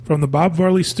From the Bob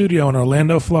Varley Studio in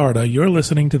Orlando, Florida, you're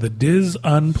listening to the Diz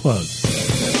Unplugged.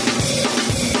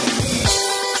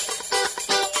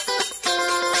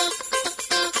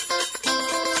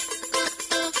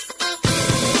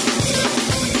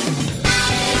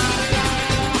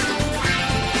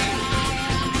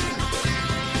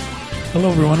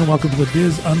 Hello, everyone, and welcome to the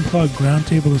Diz Unplugged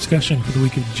Roundtable discussion for the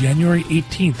week of January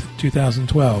 18th,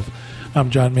 2012. I'm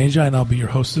John Majai, and I'll be your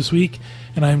host this week,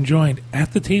 and I'm joined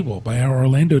at the table by our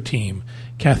Orlando team,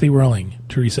 Kathy Whirling,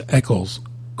 Teresa Eccles,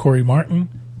 Corey Martin,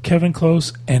 Kevin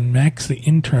Close, and Max, the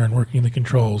intern, working the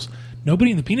controls.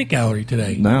 Nobody in the peanut gallery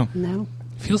today. No.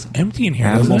 Feels empty in here,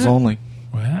 Animals doesn't it? only.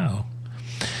 Wow.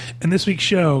 In this week's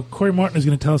show, Corey Martin is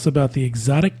going to tell us about the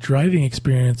exotic driving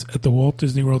experience at the Walt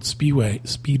Disney World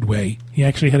Speedway. He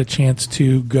actually had a chance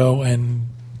to go and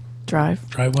drive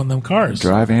one of them cars.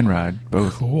 Drive and ride,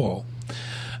 both. Cool.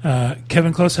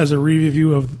 Kevin Close has a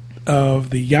review of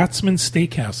the Yachtsman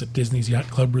Steakhouse at Disney's Yacht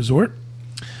Club Resort.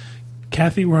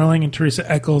 Kathy Whirling and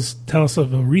Teresa Eccles tell us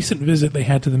of a recent visit they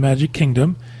had to the Magic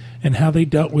Kingdom and how they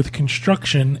dealt with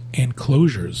construction and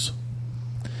closures.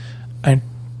 I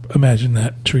imagine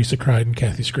that Teresa cried and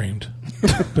Kathy screamed.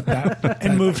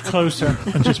 And moved closer.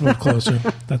 And just moved closer.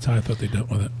 That's how I thought they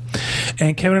dealt with it.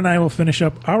 And Kevin and I will finish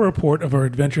up our report of our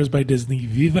Adventures by Disney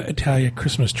Viva Italia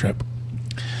Christmas trip.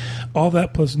 All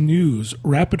that plus news,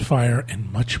 rapid fire,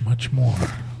 and much, much more.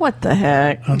 What the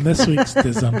heck? On this week's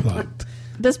Diz Unplugged.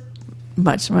 This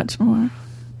much more.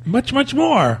 Much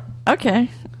more. Okay.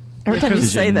 Every time you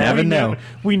say that. Never know.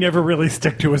 We never really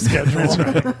stick to a schedule. That's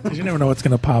right. Because you never know what's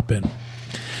going to pop in.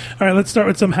 All right, let's start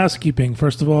with some housekeeping.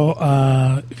 First of all,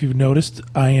 if you've noticed,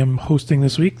 I am hosting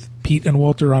this week. Pete and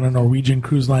Walter are on a Norwegian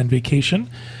Cruise Line vacation.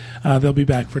 They'll be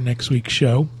back for next week's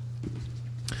show.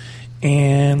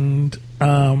 And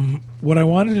what I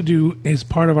wanted to do as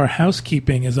part of our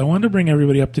housekeeping is I wanted to bring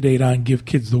everybody up to date on Give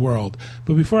Kids the World.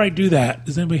 But before I do that,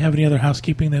 does anybody have any other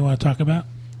housekeeping they want to talk about?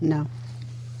 No.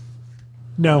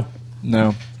 No.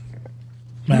 No.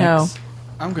 Max? No.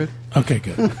 I'm good. Okay,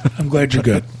 good. I'm glad you're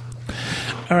good.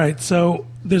 All right, so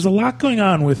there's a lot going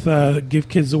on with Give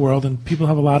Kids the World, and people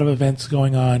have a lot of events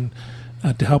going on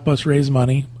to help us raise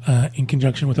money in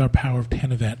conjunction with our Power of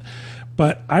 10 event.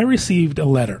 But I received a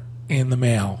letter in the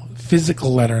mail,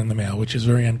 physical letter in the mail, which is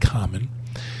very uncommon,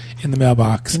 in the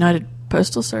mailbox. United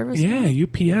Postal Service? Yeah,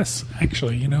 UPS,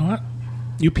 actually. You know what?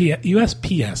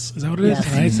 USPS. Is that what it is? Yes.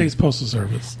 United States Postal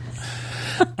Service.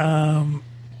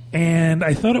 And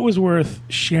I thought it was worth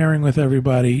sharing with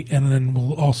everybody, and then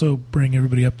we'll also bring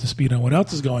everybody up to speed on what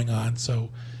else is going on. So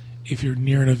if you're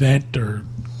near an event or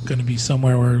going to be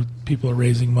somewhere where people are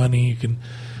raising money, you can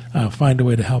find a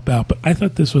way to help out. But I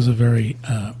thought this was a very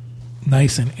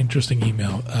nice and interesting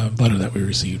letter that we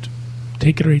received.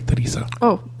 Take it away, Teresa.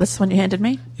 Oh, this is one you handed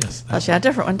me? Yes. Oh, she had a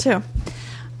different one, too.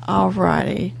 All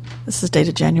righty. This is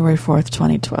dated January 4th,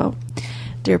 2012.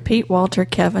 Dear Pete, Walter,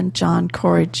 Kevin, John,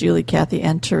 Corey, Julie, Kathy,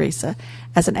 and Teresa,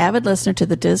 as an avid listener to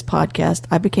the Diz podcast,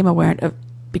 I became aware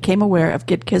of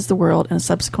Give Kids the World and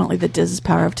subsequently the Diz's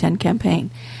Power of 10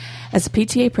 campaign. As a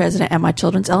PTA president at my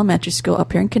children's elementary school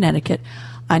up here in Connecticut,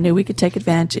 I knew we could take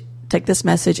this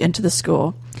message into the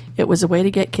school. It was a way to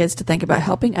get kids to think about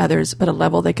helping others, but a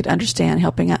level they could understand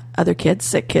helping other kids,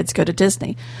 sick kids, go to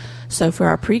Disney. So for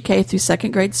our pre-K through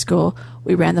second grade school,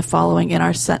 we ran the following in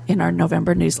our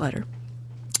November newsletter.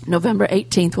 November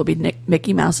 18th will be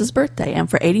Mickey Mouse's birthday, and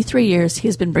for 83 years, he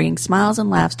has been bringing smiles and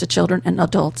laughs to children and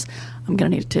adults. I'm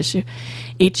going to need a tissue.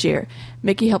 Each year,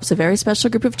 Mickey helps a very special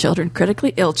group of children,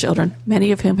 critically ill children,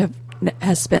 many of whom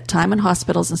has spent time in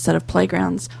hospitals instead of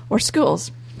playgrounds or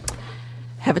schools.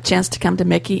 Have a chance to come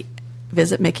to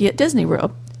visit Mickey at Disney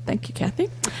World. Thank you, Kathy.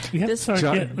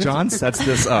 John sets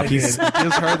this up. He gives her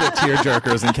the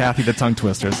tearjerkers and Kathy the tongue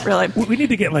twisters. Really? We need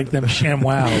to get like them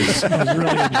ShamWows. Those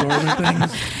really absorbent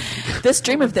things. This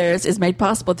dream of theirs is made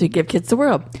possible through Give Kids the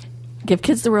World. Give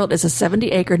Kids the World is a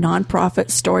 70-acre nonprofit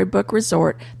storybook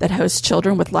resort that hosts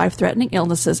children with life-threatening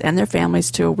illnesses and their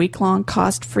families to a week-long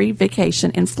cost-free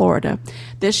vacation in Florida.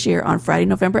 This year, on Friday,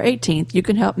 November 18th, you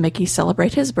can help Mickey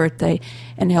celebrate his birthday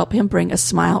and help him bring a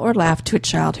smile or laugh to a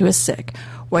child who is sick.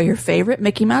 Wear your favorite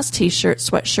Mickey Mouse t-shirt,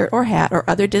 sweatshirt, or hat, or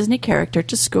other Disney character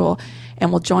to school,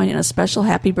 and we'll join in a special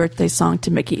happy birthday song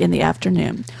to Mickey in the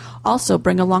afternoon. Also,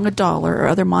 bring along $1 or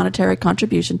other monetary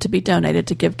contribution to be donated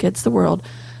to Give Kids the World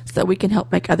so that we can help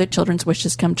make other children's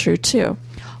wishes come true, too.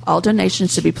 All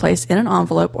donations should be placed in an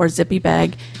envelope or zippy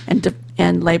bag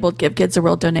and labeled Give Kids the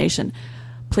World donation.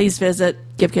 Please visit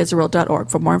givekidstheworld.org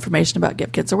for more information about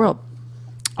Give Kids the World.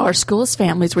 Our school's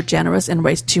families were generous and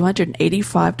raised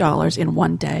 $285 in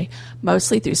one day,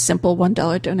 mostly through simple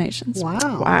 $1 donations.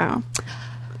 Wow. Wow.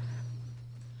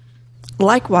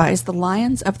 Likewise, the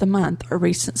Lions of the Month, or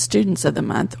recent Students of the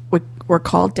Month, were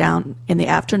called down in the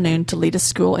afternoon to lead a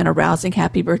school in a rousing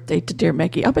happy birthday to dear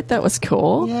Mickey. I bet that was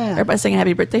cool. Yeah. Everybody singing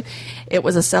happy birthday. It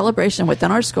was a celebration within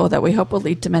our school that we hope will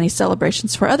lead to many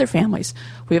celebrations for other families.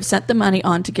 We have sent the money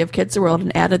on to Give Kids the World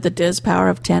and added the Diz Power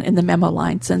of 10 in the memo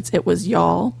line since it was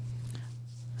y'all.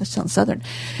 That sounds Southern.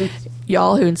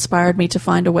 Y'all who inspired me to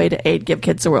find a way to aid Give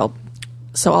Kids the World.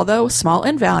 So although small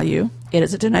in value, it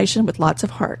is a donation with lots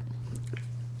of heart.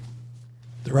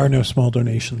 There are no small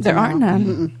donations. There are none.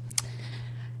 Mm-mm.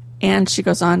 And she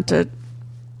goes on to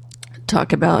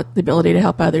talk about the ability to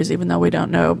help others, even though we don't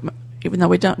know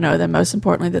them. Most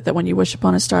importantly, that when you wish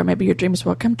upon a star, maybe your dreams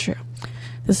will come true.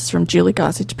 This is from Julie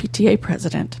Gossage, PTA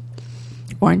president,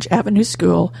 Orange Avenue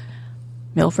School,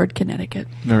 Milford, Connecticut.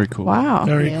 Very cool. Wow.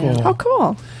 Very cool. How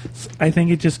cool. I think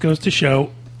it just goes to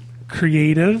show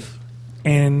creative,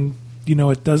 and,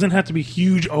 it doesn't have to be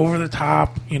huge, over the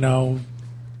top,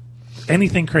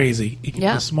 anything crazy.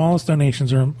 Yeah. The smallest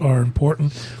donations are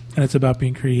important, and it's about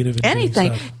being creative. And anything.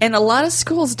 doing stuff. And a lot of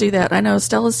schools do that. I know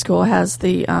Stella's school has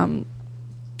the,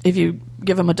 if you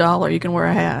give them $1, you can wear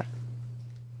a hat.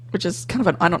 Which is kind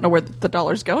of I don't know where the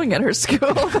 $1's going at her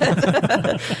school.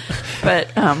 But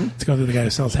it's going to the guy who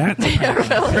sells hats.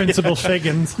 Really. Principal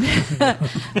Figgins.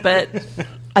 But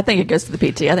I think it goes to the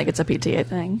PTA. I think it's a PTA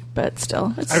thing, but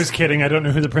still. I was kidding. I don't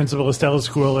know who the principal of Stella's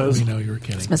school is. We know you were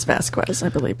kidding. It's Miss Vasquez, I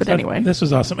believe. But So anyway. This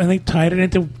was awesome. And they tied it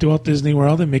into Walt Disney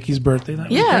World and Mickey's birthday. That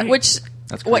was great. Which,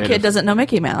 That's what creative. kid doesn't know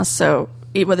Mickey Mouse? So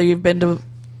whether you've been to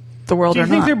the world Do you or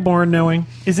think not. they're born knowing?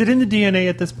 Is it in the DNA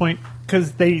at this point?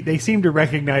 Because they seem to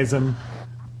recognize him.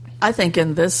 I think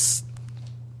in this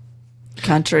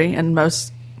country and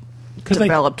most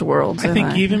developed worlds. I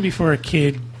think even before a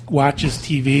kid watches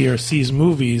TV or sees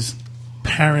movies,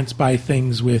 parents buy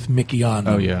things with Mickey on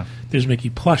them. Oh, yeah. There's Mickey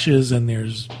plushes, and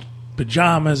there's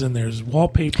pajamas, and there's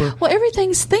wallpaper. Well,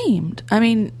 everything's themed. I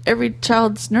mean, every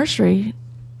child's nursery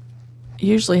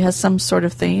usually has some sort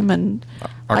of theme. And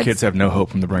Our kids have no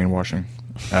hope from the brainwashing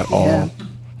at all. Yeah.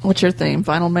 What's your theme?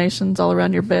 Vinyl Masons all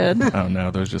around your bed? Oh,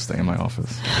 no, those just stay in my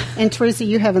office. And Teresa,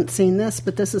 you haven't seen this,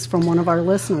 but this is from one of our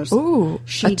listeners. Ooh,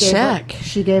 a check.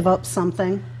 She gave up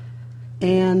something,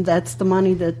 and that's the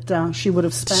money that she would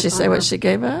have spent. Did she say what she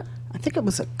gave up? I think it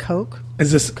was a Coke.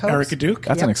 Is this Cokes? Erica Duke?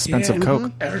 That's an expensive Yeah.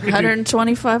 Coke. Erica Duke.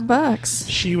 $125.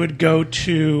 She would go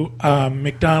to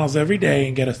McDonald's every day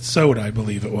and get a soda, I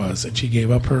believe it was, and she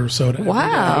gave up her soda.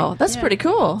 Wow, that's Yeah. pretty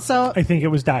cool. So, I think it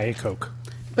was Diet Coke.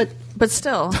 But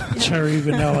still, Cherry,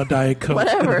 vanilla, Diet Coke.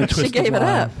 whatever. and a She twist gave of it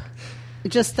lime. up.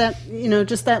 just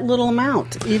that little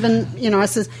amount. Even, I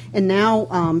says, and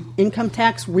now income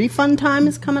tax refund time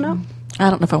is coming up. I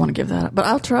don't know if I want to give that up, but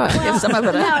I'll try. Give some of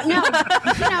it up.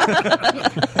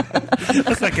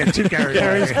 Let's not get too carried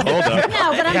away. Hold up.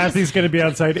 No, but I'm Kathy's going to be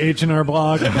outside H&R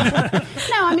Blog.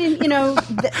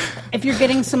 if you're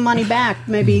getting some money back,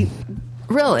 maybe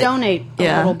Really? donate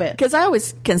a little bit. Because I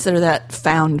always consider that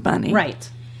found money. Right.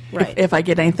 If I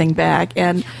get anything back.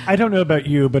 And I don't know about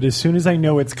you, but as soon as I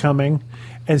know it's coming,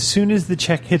 as soon as the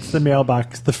check hits the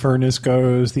mailbox, the furnace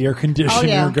goes, the air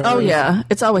conditioner goes. oh yeah,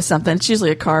 it's always something. It's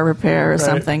usually a car repair or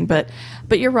something. But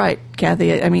you're right,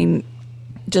 Kathy. I mean,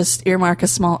 just earmark a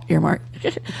small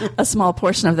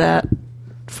portion of that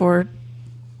for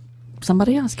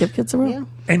somebody else. Give Kids the World. Yeah.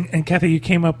 And Kathy, you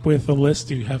came up with a list.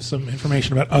 Do you have some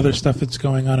information about other stuff that's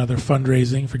going on, other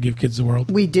fundraising for Give Kids the World?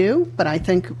 We do, but I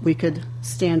think we could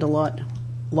stand a lot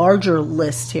larger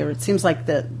list here. It seems like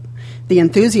the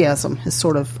enthusiasm has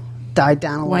sort of died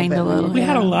down a Waned little bit. a little. We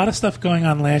had a Yeah. lot of stuff going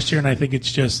on last year, and I think it's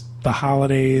just the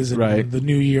holidays and Right. the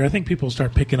new year. I think people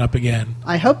start picking up again.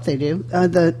 I hope they do.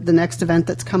 The next event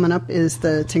that's coming up is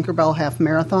the Tinkerbell Half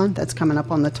Marathon. That's coming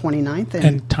up on the 29th.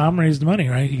 And Tom raised money,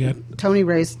 right? You got Tony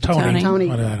raised Tony. Tony.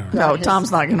 What, I don't know. No, got his-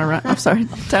 Tom's not going to run. I'm sorry,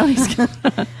 Tony's.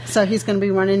 So he's going to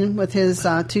be running with his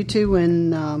tutu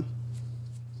and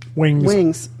Wings.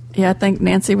 wings. Yeah, I think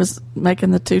Nancy was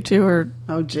making the tutu or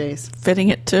Oh, jeez. fitting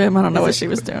it to him. I don't know what she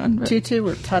was doing. But Tutu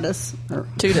or tutus. Or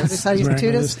Tutus. Is that how you say Right,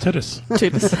 tutus? Tutus.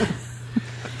 tutus.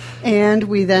 And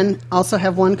we then also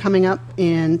have one coming up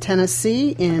in Tennessee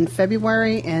in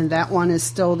February, and that one is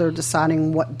still, they're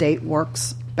deciding what date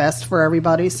works best for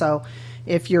everybody. So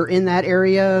if you're in that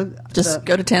area, Just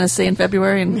go to Tennessee in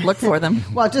February and look for them.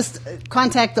 well, just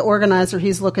contact the organizer.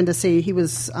 He's looking to see,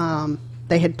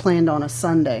 they had planned on a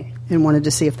Sunday and wanted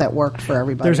to see if that worked for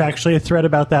everybody. There's actually a thread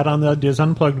about that on the Diz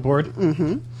Unplugged board.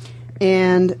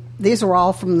 And these are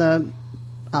all from the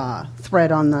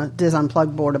thread on the Diz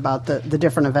Unplugged board about the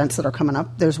different events that are coming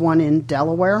up. There's one in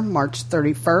Delaware, March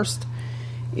 31st.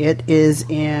 It is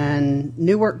in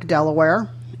Newark, Delaware,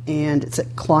 and it's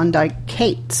at Klondike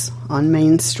Kate's on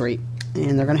Main Street.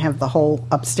 and they're going to have the whole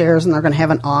upstairs, and they're going to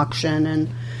have an auction. And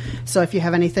so if you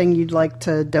have anything you'd like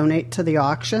to donate to the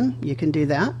auction, you can do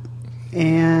that.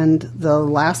 And the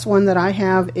last one that I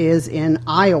have is in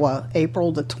Iowa,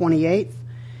 April the 28th.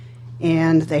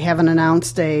 And they haven't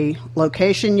announced a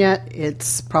location yet.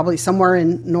 It's probably somewhere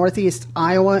in northeast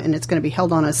Iowa, and it's going to be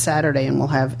held on a Saturday, and we'll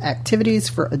have activities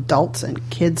for adults and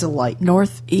kids alike.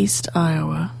 Northeast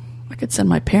Iowa. I could send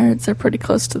my parents. They're pretty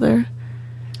close to there.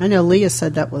 I know Leah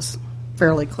said that was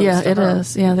fairly close to her. Yeah, it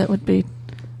is. Yeah, that would be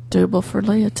doable for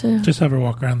Leah, too. Just have them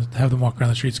walk around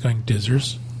the streets going,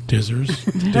 Dizzers, Dizzers,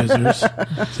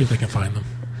 Dizzers. See if they can find them.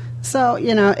 So,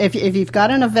 if you've got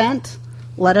an event,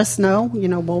 let us know.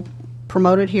 We'll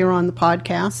promote it here on the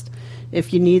podcast.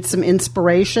 If you need some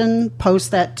inspiration,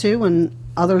 post that too, and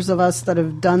others of us that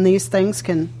have done these things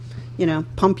can,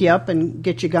 pump you up and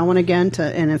get you going again.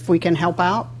 And if we can help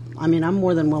out, I'm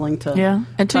more than willing to. Yeah,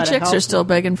 and Two Chicks are still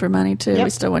begging for money too. Yep. We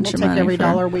still want we'll your take money. Every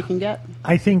dollar we can get.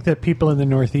 I think that people in the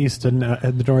Northeast and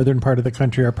the northern part of the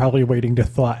country are probably waiting to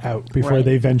thaw out before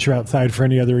they venture outside for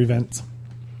any other events.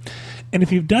 And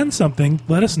if you've done something,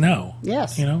 let us know.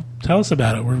 Yes. Tell us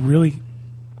about it. We're really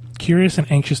curious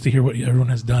and anxious to hear what everyone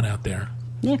has done out there.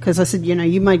 Yeah, because I said,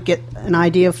 you might get an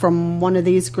idea from one of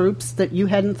these groups that you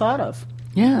hadn't thought of.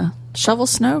 Yeah, shovel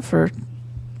snow for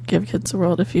Give Kids a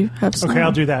World if you have snow. Okay,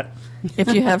 I'll do that.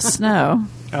 If you have snow.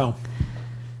 Oh.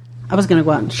 I was going to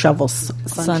go out and shovel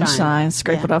sunshine.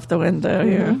 Scrape it off the window.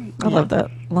 Mm-hmm. Yeah, I love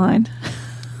that line.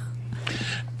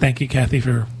 Thank you, Kathy,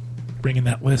 for bringing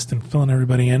that list and filling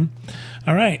everybody in.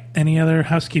 All right, any other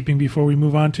housekeeping before we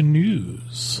move on to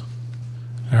news?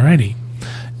 All righty.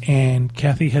 And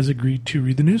Kathy has agreed to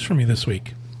read the news for me this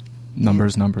week.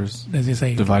 Numbers. As you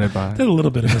say, divided by. Did a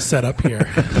little bit of a setup here.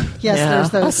 Yes, there's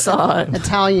those I saw it.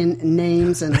 Italian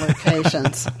names and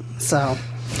locations. So,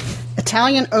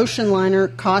 Italian ocean liner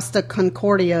Costa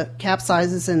Concordia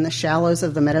capsizes in the shallows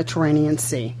of the Mediterranean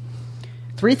Sea.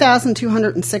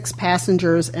 3,206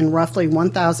 passengers and roughly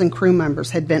 1,000 crew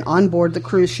members had been on board the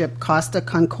cruise ship Costa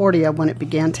Concordia when it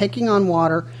began taking on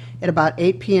water at about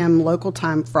 8 p.m. local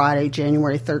time Friday,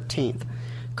 January 13th.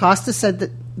 Costa said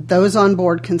that those on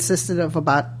board consisted of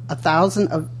about 1,000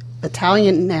 of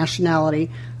Italian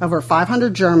nationality, over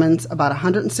 500 Germans, about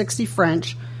 160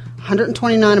 French,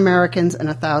 129 Americans, and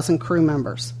 1,000 crew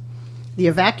members. The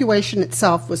evacuation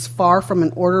itself was far from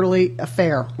an orderly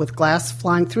affair, with glass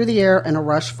flying through the air and a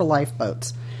rush for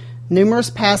lifeboats. Numerous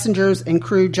passengers and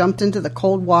crew jumped into the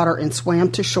cold water and swam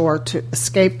to shore to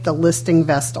escape the listing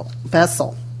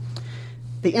vessel.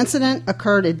 The incident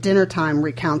occurred at dinner time,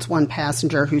 recounts one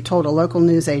passenger who told a local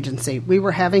news agency. We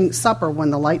were having supper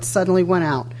when the lights suddenly went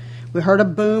out. We heard a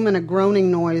boom and a groaning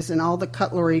noise, and all the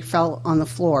cutlery fell on the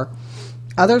floor.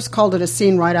 Others called it a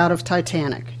scene right out of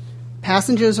Titanic.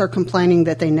 Passengers are complaining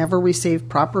that they never received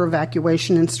proper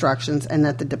evacuation instructions and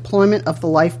that the deployment of the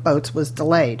lifeboats was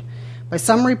delayed. By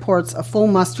some reports, a full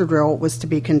muster drill was to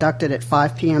be conducted at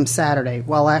 5 p.m. Saturday,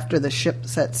 well after the ship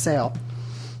set sail.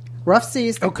 Rough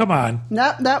seas. Oh, come on.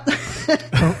 Nope.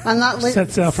 I'm not.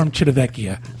 Set sail from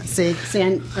Civitavecchia. See,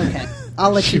 okay.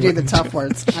 I'll let you do the tough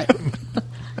words.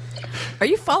 Are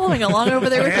you following along over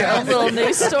there with your own little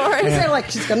news story? Like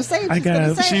she's going to say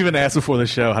it. She even asked before the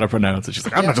show how to pronounce it. She's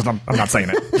like, I'm not saying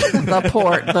it.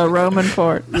 The Roman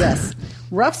port. Yes.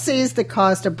 Rough seas that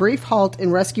caused a brief halt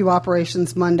in rescue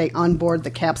operations Monday on board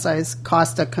the capsized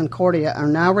Costa Concordia are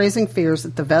now raising fears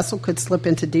that the vessel could slip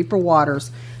into deeper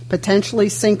waters, potentially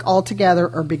sink altogether,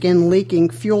 or begin leaking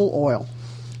fuel oil.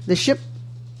 The ship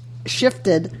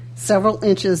shifted several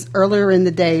inches earlier in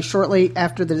the day, shortly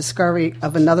after the discovery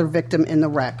of another victim in the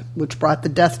wreck, which brought the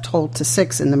death toll to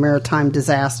 6 in the maritime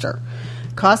disaster.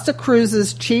 Costa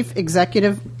Cruises' chief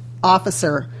executive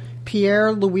officer,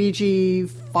 Pier Luigi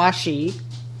Fasci,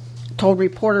 told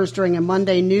reporters during a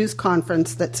Monday news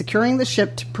conference that securing the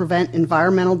ship to prevent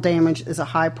environmental damage is a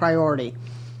high priority.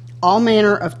 All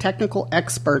manner of technical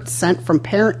experts sent from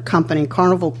parent company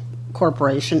Carnival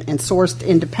Corporation and sourced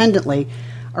independently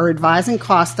are advising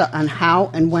Costa on how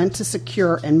and when to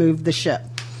secure and move the ship.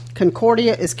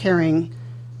 Concordia is carrying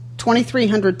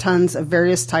 2,300 tons of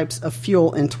various types of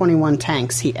fuel in 21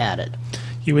 tanks, he added.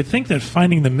 You would think that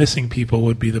finding the missing people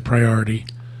would be the priority.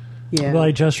 Yeah. Well,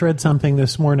 I just read something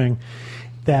this morning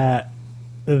that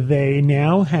they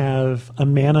now have a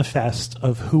manifest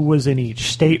of who was in each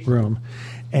stateroom,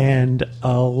 and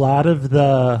a lot of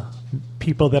the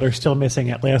people that are still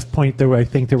missing, at last point, I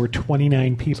think there were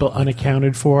 29 people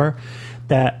unaccounted for,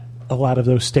 that a lot of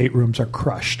those staterooms are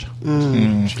crushed.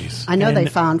 Jeez. I know they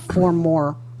found 4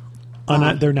 more.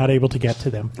 They're not able to get to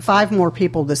them. 5 more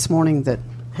people this morning that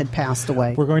had passed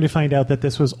away. We're going to find out that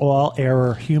this was all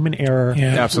error, human error.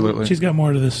 Yeah, absolutely. She's got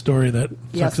more to this story that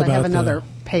Yes, talks I about have another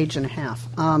page and a half.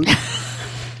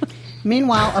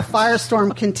 Meanwhile, a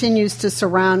firestorm continues to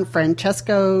surround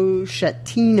Francesco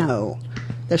Schettino,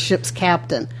 the ship's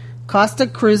captain. Costa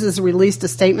Cruises released a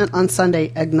statement on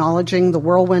Sunday acknowledging the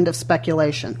whirlwind of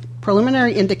speculation.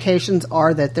 Preliminary indications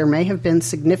are that there may have been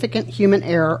significant human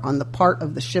error on the part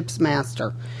of the ship's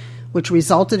master, which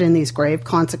resulted in these grave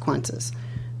consequences.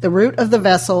 The route of the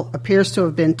vessel appears to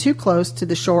have been too close to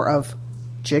the shore of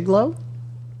Giglio,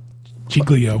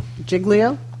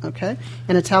 okay,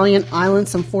 an Italian island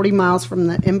some 40 miles from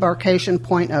the embarkation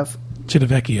point of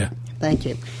Civitavecchia. Thank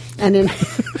you. And in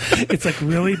It's like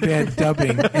really bad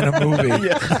dubbing in a movie.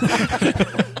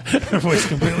 Her voice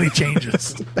completely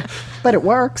changes. but it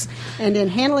works. And in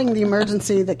handling the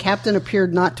emergency, the captain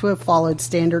appeared not to have followed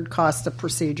standard Costa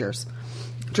procedures.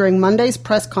 During Monday's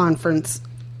press conference,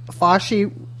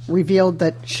 Fauci revealed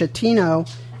that Schettino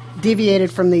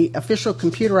deviated from the official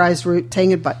computerized route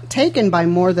taken by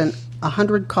more than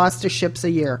 100 Costa ships a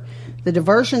year. The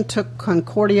diversion took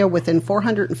Concordia within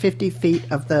 450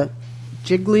 feet of the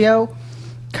Giglio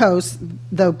coast,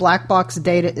 though black box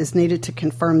data is needed to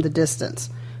confirm the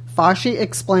distance. Fauci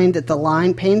explained that the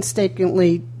line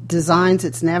painstakingly designs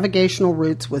its navigational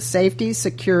routes with safety,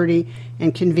 security,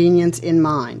 and convenience in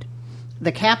mind.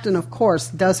 The captain, of course,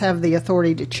 does have the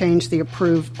authority to change the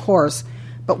approved course,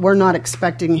 but we're not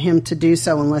expecting him to do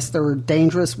so unless there are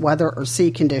dangerous weather or sea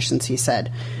conditions, he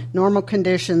said. Normal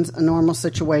conditions, a normal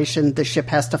situation, the ship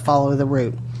has to follow the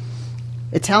route.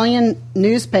 Italian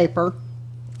newspaper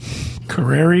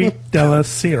Corriere della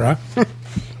Sera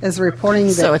is reporting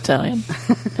So Italian.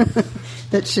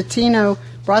 that Schettino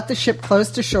brought the ship close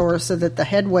to shore so that the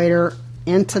head waiter,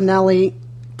 Antonelli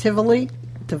Tivoli,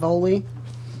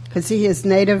 could see his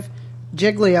native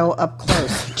Giglio up close.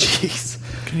 Jeez.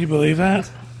 Can you believe that?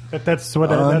 But that's what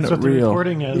the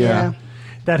reporting is. Yeah.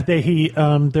 That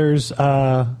there's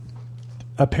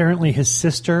apparently his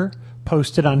sister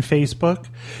posted on Facebook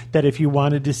that if you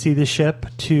wanted to see the ship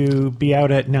to be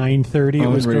out at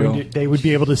 9:30, they would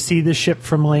be able to see the ship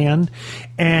from land.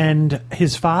 And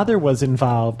his father was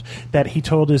involved. That he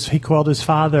called his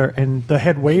father, and the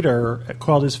head waiter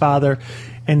called his father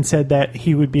and said that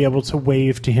he would be able to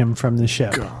wave to him from the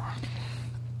ship.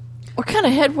 What kind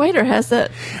of head waiter has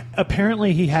that?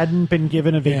 Apparently, he hadn't been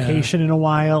given a vacation in a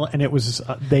while, and it was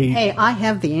Hey, I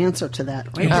have the answer to that.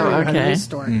 Right here on okay. this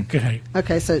story. Okay.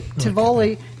 Okay, so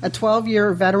Tivoli, a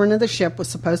 12-year veteran of the ship, was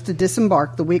supposed to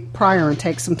disembark the week prior and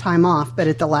take some time off, but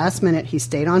at the last minute he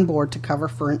stayed on board to cover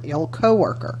for an ill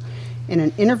coworker. In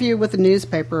an interview with the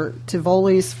newspaper,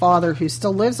 Tivoli's father, who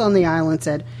still lives on the island,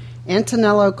 said,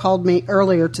 Antonello called me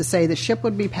earlier to say the ship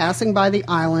would be passing by the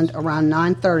island around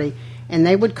 9:30, and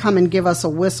they would come and give us a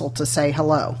whistle to say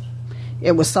hello.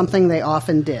 It was something they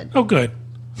often did. Oh, good.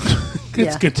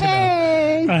 It's good to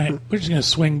Hey! know. All right, we're just going to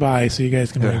swing by so you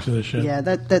guys can make sure the ship. Yeah,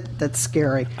 that's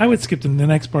scary. I would skip them. The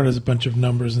next part is a bunch of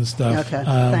numbers and stuff. Okay,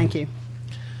 thank you.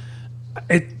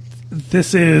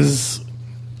 This is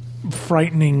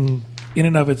frightening in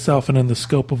and of itself and in the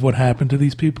scope of what happened to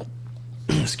these people.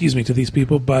 Excuse me, to these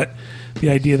people. But the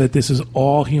idea that this is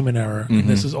all human error and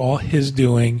this is all his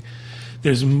doing.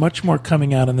 There's much more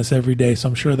coming out on this every day, so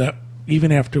I'm sure that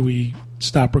even after we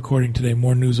stop recording today,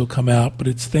 more news will come out. But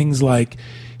it's things like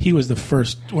he was the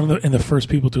first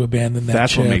people to abandon that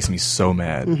That's ship. what makes me so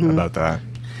mad about that.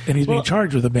 And he's being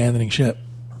charged with abandoning ship.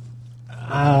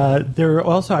 There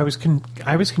also, I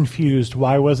was confused.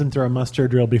 Why wasn't there a muster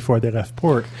drill before they left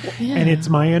port? Yeah. And it's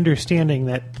my understanding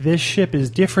that this ship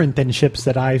is different than ships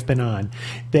that I've been on.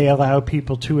 They allow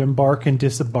people to embark and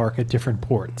disembark at different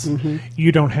ports.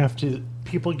 You don't have to.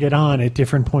 People get on at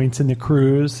different points in the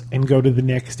cruise and go to the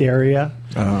next area.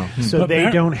 So But they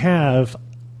don't have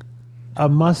a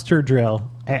muster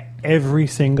drill at every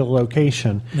single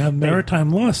location. Now,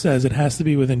 maritime law says it has to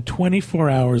be within 24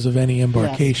 hours of any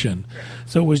embarkation.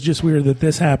 So it was just weird that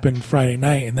this happened Friday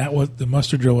night, and the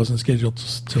muster drill wasn't scheduled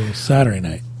till Saturday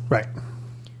night. Right.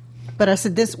 But I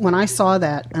said this when I saw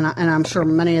that, and I'm sure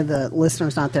many of the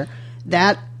listeners out there,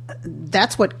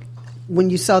 that's what, when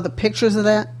you saw the pictures of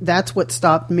that, that's what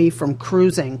stopped me from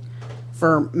cruising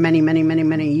for many, many, many,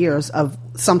 many years of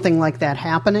something like that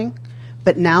happening.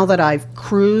 But now that I've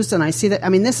cruised and I see that, I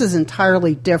mean, this is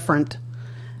entirely different,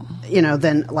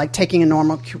 than like taking a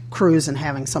normal cruise and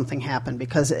having something happen.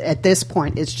 Because at this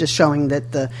point, it's just showing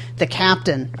that the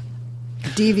captain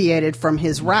deviated from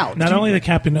his route. Not only the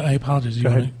captain, I apologize.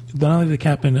 Not only the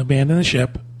captain abandoned the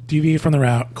ship, deviated from the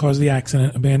route, caused the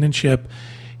accident, abandoned ship.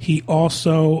 He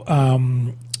also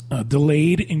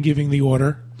delayed in giving the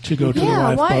order to go to the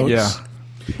lifeboats. Yeah.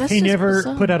 That's He just never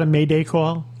bizarre. put out a Mayday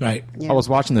call. Right. I was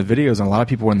watching the videos, and a lot of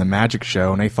people were in the magic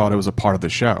show, and they thought it was a part of the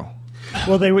show.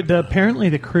 Well, they would apparently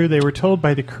the crew. They were told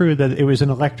by the crew that it was an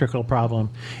electrical problem,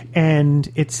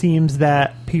 and it seems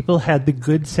that people had the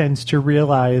good sense to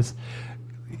realize.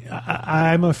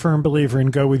 I'm a firm believer in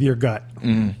go with your gut.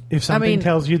 If something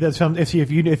tells you that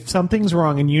if something's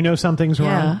wrong and you know something's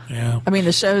wrong, Yeah. I mean,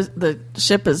 the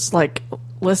ship is like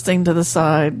listing to the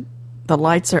side. The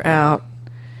lights are out.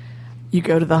 You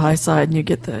go to the high side and you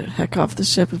get the heck off the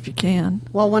ship if you can.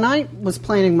 Well, when I was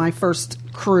planning my first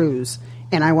cruise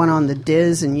and I went on the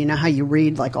Diz, and you know how you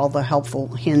read like all the helpful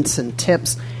hints and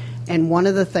tips, and one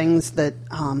of the things that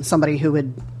somebody who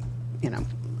had,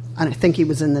 I think he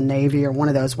was in the Navy or one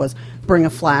of those, was bring a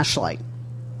flashlight.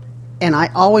 And I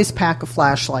always pack a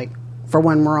flashlight for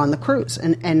when we're on the cruise.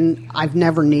 And I've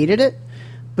never needed it,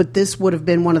 but this would have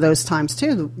been one of those times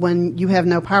too. When you have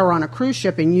no power on a cruise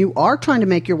ship and you are trying to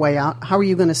make your way out, how are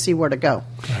you going to see where to go?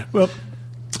 Well,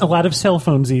 a lot of cell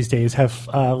phones these days have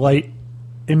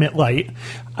emit light.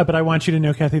 But I want you to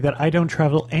know, Kathy, that I don't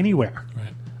travel anywhere. Right.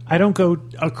 I don't go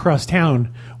across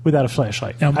town without a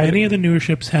flashlight. Now, many of the newer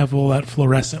ships have all that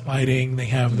fluorescent lighting. They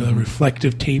have the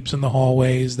reflective tapes in the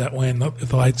hallways that if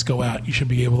the lights go out, you should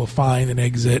be able to find an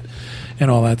exit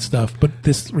and all that stuff. But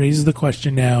this raises the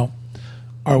question now,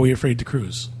 are we afraid to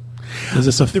cruise? Does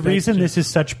this affect The reason this is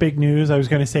such big news, I was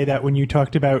going to say that when you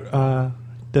talked about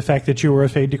the fact that you were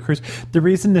afraid to cruise, the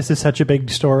reason this is such a big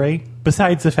story,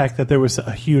 besides the fact that there was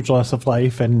a huge loss of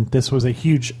life and this was a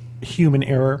huge human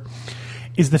error,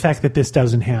 is the fact that this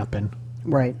doesn't happen.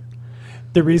 Right.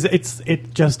 The reason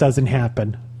it just doesn't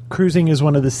happen. Cruising is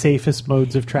one of the safest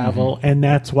modes of travel, and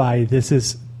that's why this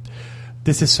is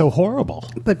so horrible.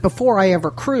 But before I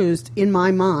ever cruised, in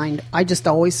my mind, I just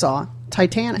always saw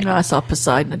Titanic. No, I saw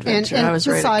Poseidon Adventure. And I was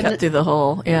ready to Poseidon- cut through the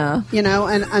whole. Yeah.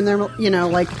 And they're,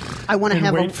 like, I want to And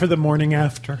have wait for the morning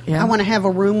after. Yeah. I want to have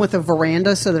a room with a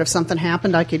veranda so that if something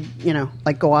happened, I could,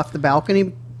 like go off the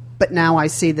balcony. But now I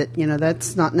see that,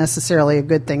 that's not necessarily a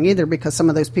good thing either, because some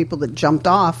of those people that jumped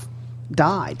off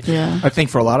died. Yeah. I think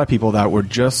for a lot of people that were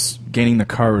just gaining the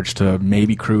courage to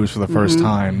maybe cruise for the first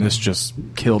time, this just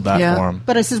killed that Yeah. for them.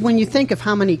 But I says, when you think of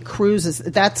how many cruises,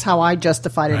 that's how I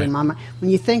justified it in my mind. When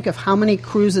you think of how many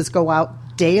cruises go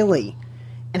out daily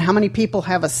and how many people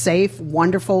have a safe,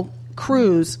 wonderful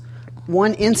cruise,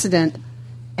 one incident,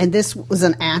 and this was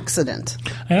an accident.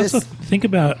 I also think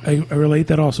about, I relate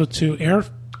that also to air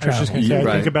I was just going to say,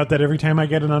 I think about that every time I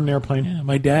get on an airplane. Yeah,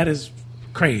 my dad is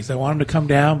crazed. I want him to come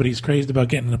down, but he's crazed about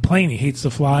getting in a plane. He hates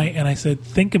to fly. And I said,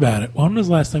 think about it. When was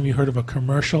the last time you heard of a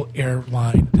commercial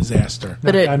airline disaster?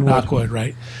 But Knock wood,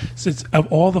 right? Since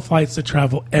of all the flights that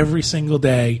travel every single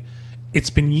day,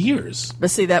 it's been years. But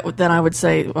see, then I would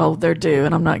say, well, they're due,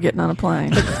 and I'm not getting on a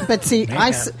plane. But see,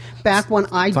 back when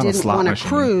I on a didn't slot want to machine.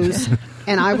 cruise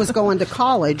and I was going to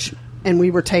college and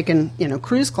we were taking,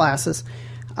 cruise classes,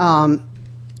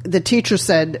 the teacher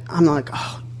said, I'm like,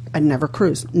 I'd never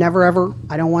cruise. Never, ever.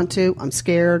 I don't want to. I'm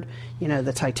scared.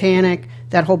 The Titanic,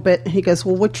 that whole bit. He goes,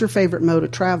 well, what's your favorite mode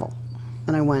of travel?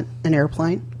 And I went, an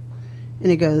airplane. And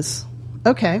he goes,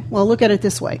 okay, well, look at it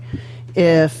this way.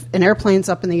 If an airplane's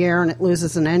up in the air and it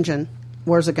loses an engine,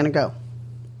 where's it going to go?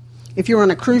 If you're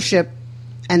on a cruise ship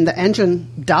and the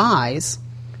engine dies,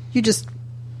 you just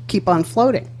keep on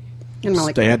floating. And I'm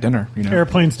like, Stay at dinner.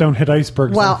 Airplanes don't hit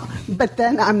icebergs. well, but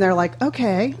then I'm there like,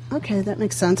 okay, that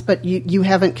makes sense, but you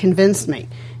haven't convinced me.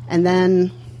 And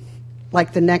then,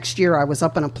 like the next year, I was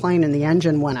up in a plane and the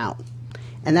engine went out.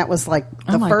 And that was like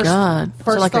the Oh my first, God!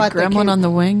 first So like a thought that gremlin came- on the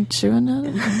wing chewing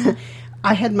at it.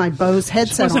 I had my Bose It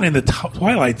headset wasn't on. in the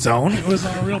Twilight Zone. It was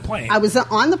on a real plane. I was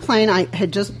on the plane. I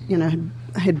had just,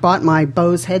 had bought my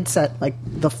Bose headset like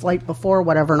the flight before or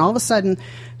whatever. And all of a sudden,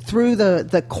 through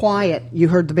the quiet, you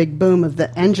heard the big boom of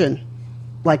the engine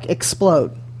like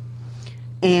explode.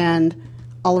 And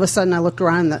all of a sudden, I looked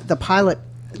around. The pilot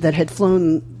that had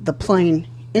flown the plane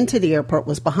into the airport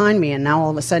was behind me. And now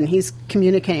all of a sudden, he's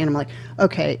communicating. And I'm like,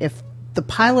 okay, if the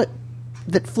pilot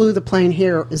that flew the plane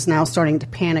here is now starting to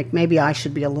panic, maybe I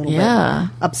should be a little Yeah.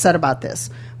 bit upset about this.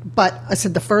 But I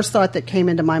said the first thought that came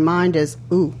into my mind is,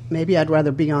 maybe I'd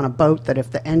rather be on a boat that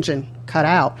if the engine cut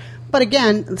out. But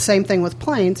again, the same thing with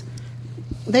planes.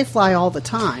 They fly all the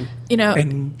time.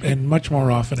 and much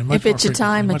more often. And much If it's more your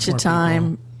time, frequently, it's your much more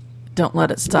time. Don't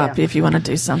let it stop you. If you want to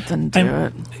do something, do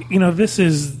it. And, this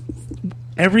is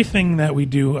everything that we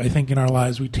do, I think, in our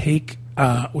lives. We take,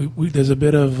 there's a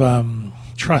bit of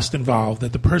trust involved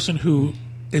that the person who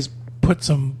is put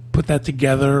that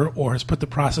together or has put the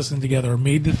processing together or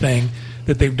made the thing,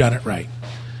 that they've done it right.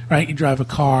 You drive a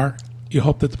car, you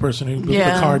hope that the person who built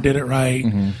the car did it right.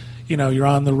 you're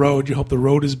on the road. You hope the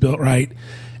road is built right.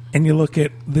 And you look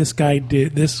at this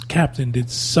captain did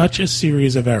such a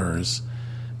series of errors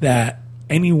that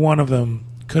any one of them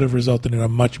could have resulted in a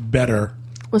much better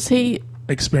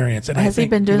experience. And has he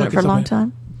been doing it for a long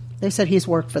time? They said he's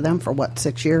worked for them for,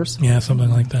 6 years? Yeah, something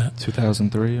like that.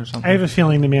 2003 or something? I have a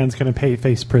feeling the man's going to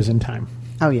face prison time.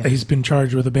 Oh, yeah. He's been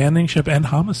charged with abandoning ship and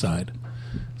homicide.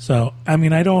 So, I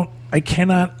mean, I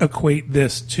cannot equate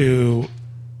this to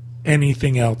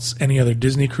anything else, any other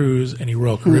Disney cruise, any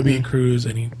Royal Caribbean cruise,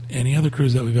 any other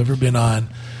cruise that we've ever been on.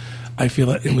 I feel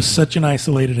that it was such an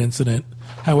isolated incident.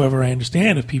 However, I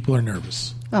understand if people are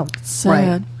nervous. Oh,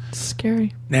 sad. Right.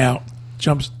 Scary. Now,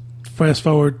 fast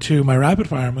forward to my rapid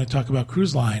fire. I'm going to talk about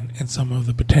cruise line and some of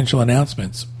the potential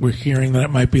announcements. We're hearing that it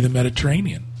might be the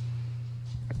Mediterranean.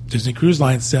 Disney Cruise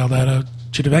Line sailed out of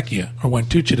Civitavecchia, or went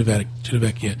to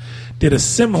Civitavecchia, did a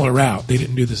similar route. They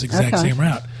didn't do this exact same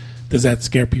route. Does that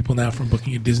scare people now from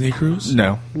booking a Disney cruise?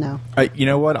 No. You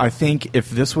know what? I think if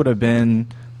this would have been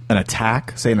an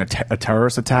attack, say a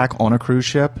terrorist attack on a cruise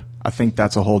ship, I think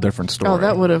that's a whole different story. Oh,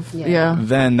 that would have, yeah.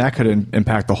 Then that could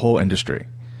impact the whole industry.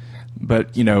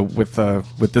 But,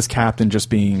 with this captain just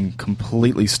being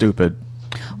completely stupid.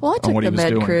 Well, I took the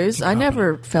Med cruise. I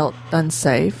never felt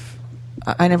unsafe.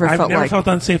 I've never felt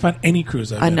unsafe on any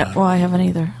cruise I've been on. Well, I haven't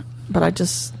either. But I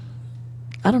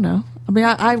don't know. I mean,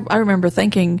 I remember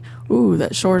thinking, ooh,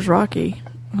 that shore's rocky,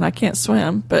 and I can't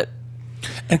swim, but...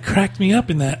 It cracked me up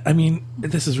in that. I mean,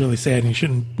 this is really sad, and you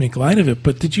shouldn't make light of it,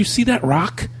 but did you see that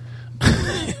rock?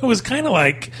 It was kind of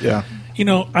like... Yeah.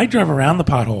 I drive around the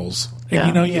potholes.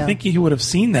 And, you think he would have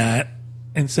seen that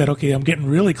and said, okay, I'm getting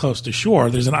really close to shore.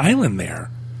 There's an island there.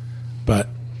 But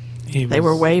they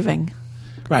were waving.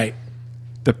 Right.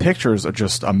 The pictures are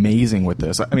just amazing with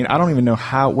this. I mean, I don't even know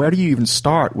where do you even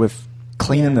start with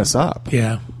cleaning this up?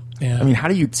 Yeah. I mean, how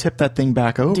do you tip that thing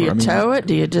back over? Do you tow it?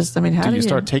 Do you just, how do you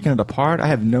start taking it apart? I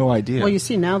have no idea. Well, you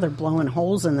see now they're blowing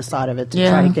holes in the side of it to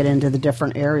try to get into the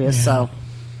different areas, so.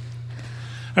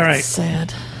 All right.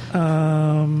 Sad.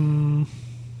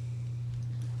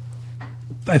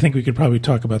 I think we could probably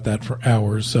talk about that for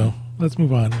hours, so let's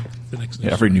move on to the next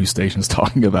news. Every news station's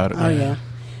talking about it. Oh, yeah.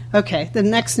 Okay, the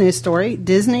next news story,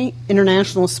 Disney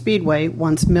International Speedway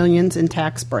wants millions in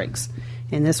tax breaks.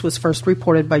 And this was first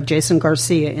reported by Jason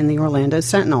Garcia in the Orlando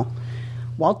Sentinel.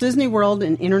 Walt Disney World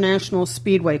and International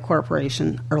Speedway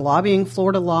Corporation are lobbying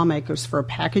Florida lawmakers for a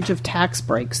package of tax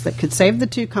breaks that could save the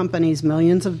two companies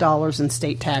millions of dollars in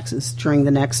state taxes during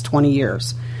the next 20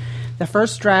 years. The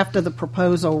first draft of the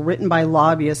proposal, written by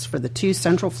lobbyists for the two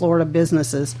Central Florida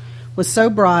businesses, was so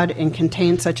broad and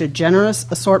contained such a generous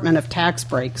assortment of tax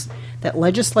breaks that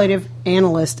legislative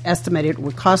analysts estimated it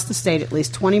would cost the state at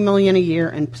least $20 million a year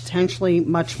and potentially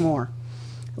much more.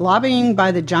 Lobbying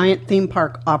by the giant theme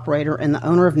park operator and the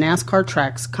owner of NASCAR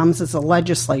tracks comes as the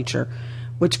legislature,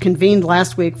 which convened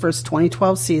last week for its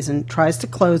 2012 season, tries to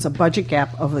close a budget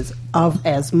gap of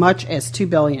as much as $2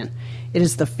 billion. It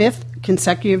is the fifth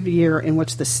consecutive year in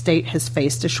which the state has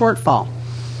faced a shortfall.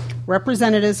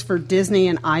 Representatives for Disney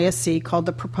and ISC called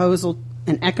the proposal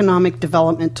an economic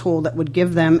development tool that would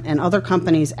give them and other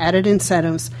companies added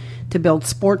incentives to build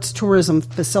sports tourism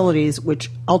facilities,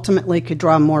 which ultimately could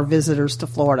draw more visitors to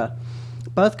Florida.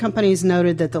 Both companies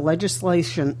noted that the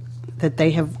legislation that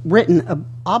they have written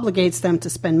obligates them to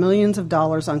spend millions of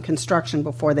dollars on construction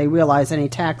before they realize any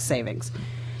tax savings.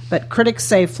 But critics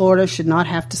say Florida should not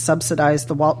have to subsidize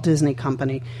the Walt Disney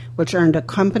Company, which earned a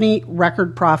company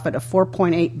record profit of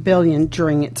 $4.8 billion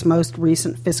during its most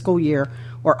recent fiscal year,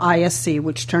 or ISC,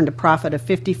 which turned a profit of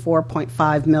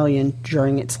 $54.5 million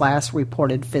during its last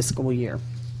reported fiscal year.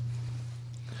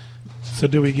 So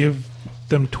do we give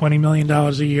them $20 million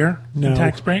a year in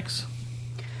tax breaks?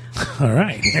 All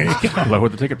right. There you go. Lower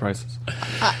the ticket prices.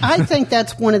 I think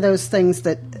that's one of those things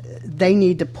that they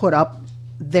need to put up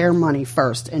their money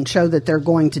first and show that they're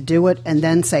going to do it and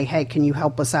then say, hey, can you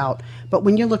help us out? But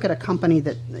when you look at a company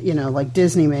that, like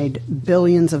Disney made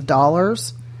billions of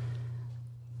dollars,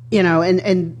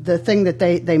 and the thing that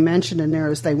they mentioned in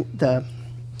there is the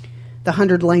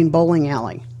 100-lane bowling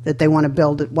alley that they want to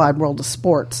build at Wide World of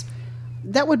Sports.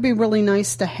 That would be really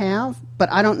nice to have,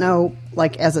 but I don't know,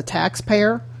 like as a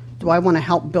taxpayer, do I want to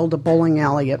help build a bowling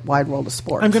alley at Wide World of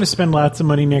Sports? I'm going to spend lots of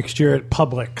money next year at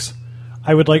Publix.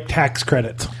 I would like tax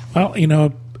credits. Well,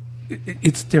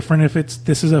 it's different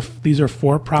if these are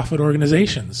for-profit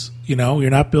organizations. You're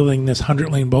not building this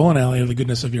 100-lane bowling alley of the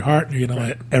goodness of your heart, and you're going to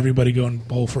let everybody go and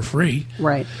bowl for free.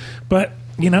 Right. But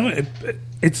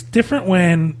it's different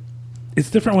when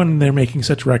they're making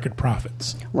such record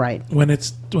profits. Right. When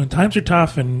times are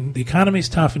tough and the economy's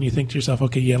tough, and you think to yourself,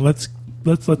 okay, yeah, let's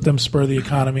let them spur the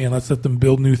economy and let's let them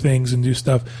build new things and do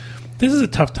stuff. This is a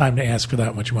tough time to ask for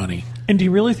that much money. And do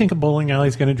you really think a bowling alley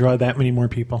is going to draw that many more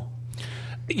people?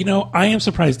 You know, I am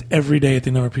surprised every day at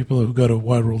the number of people who go to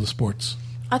Wide World of Sports.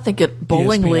 I think at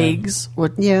bowling ESPN. leagues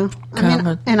would Yeah,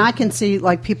 come. and I can see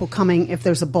like people coming if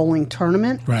there's a bowling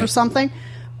tournament or Right. something.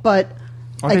 But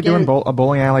Aren't they again, doing a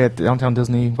bowling alley at Downtown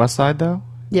Disney West Side, though?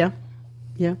 yeah.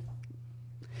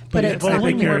 But it's, it's I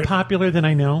Bowling think more popular than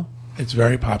I know. it's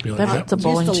very popular. That's Yep. the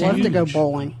bowling used to love chain. to go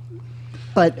bowling,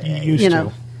 but Used you know,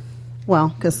 to. well,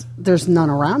 because there's none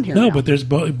around here. No, now. but there's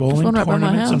bowling one right by my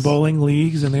tournaments and house. bowling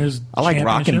leagues, and there's I like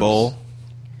Rock and championships. Bowl,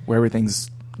 where everything's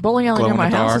Bowling alley Glow near in my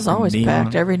the house dark is always and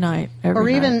packed neon. every night. or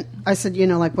even I said, you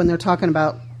know, like when they're talking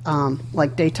about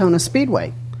like Daytona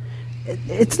Speedway,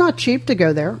 it's not cheap to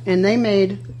go there, and they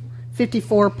made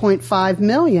 $54.5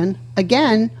 million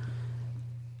again.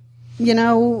 You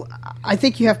know, I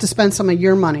think you have to spend some of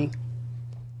your money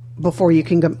before you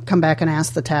can come back and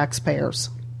ask the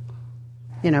taxpayers.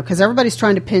 You know, because everybody's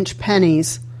trying to pinch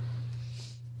pennies,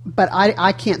 but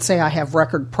I can't say I have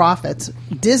record profits.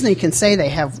 Disney can say they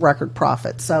have record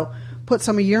profits, so put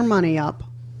some of your money up.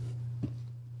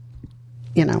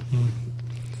 You know.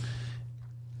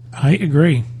 I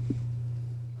agree.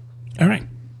 All right.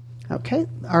 Okay,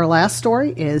 our last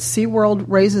story is SeaWorld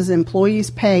raises employees'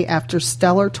 pay after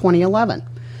stellar 2011.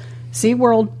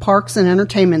 SeaWorld Parks and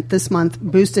Entertainment this month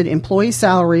boosted employee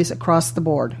salaries across the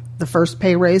board, the first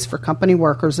pay raise for company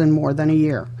workers in more than a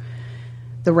year.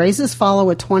 The raises follow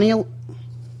a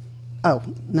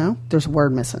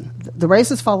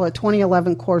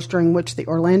 2011 course during which the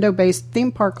Orlando-based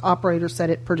theme park operator said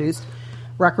it produced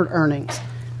record earnings.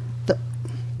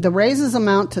 The raises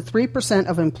amount to 3%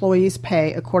 of employees'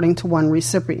 pay, according to one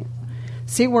recipient.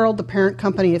 SeaWorld, the parent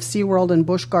company of SeaWorld and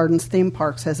Busch Gardens theme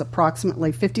parks, has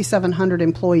approximately 5,700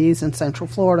 employees in Central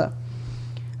Florida.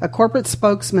 A corporate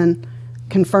spokesman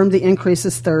confirmed the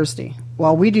increases Thursday.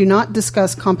 While we do not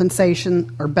discuss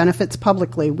compensation or benefits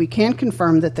publicly, we can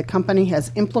confirm that the company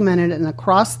has implemented an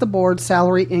across-the-board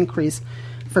salary increase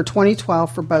for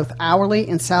 2012 for both hourly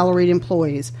and salaried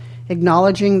employees,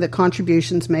 acknowledging the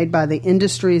contributions made by the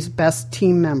industry's best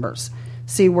team members.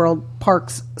 SeaWorld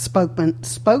Parks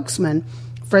spokesman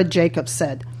Fred Jacobs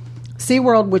said.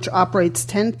 SeaWorld, which operates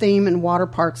 10 theme and water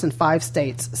parks in 5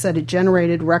 states, said it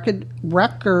generated record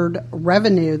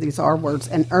revenue, these are words,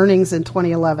 and earnings in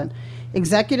 2011.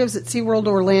 Executives at SeaWorld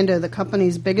Orlando, the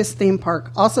company's biggest theme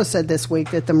park, also said this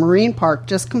week that the marine park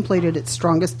just completed its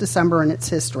strongest December in its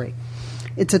history.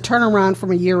 It's a turnaround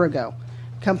from a year ago.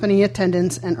 Company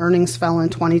attendance and earnings fell in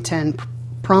 2010,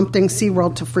 prompting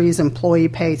SeaWorld to freeze employee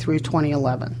pay through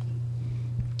 2011.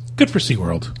 Good for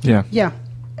SeaWorld. Yeah. Yeah.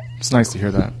 It's nice to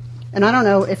hear that. And I don't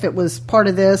know if it was part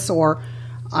of this or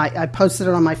I posted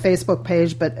it on my Facebook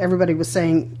page, but everybody was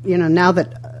saying, you know, now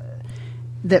that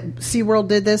SeaWorld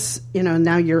did this, you know,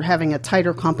 now you're having a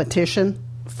tighter competition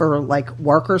for, like,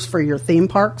 workers for your theme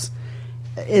parks.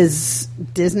 Is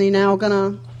Disney now going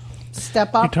to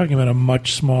step You're up? talking about a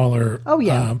much smaller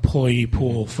employee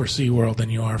pool for SeaWorld than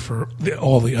you are for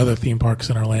all the other theme parks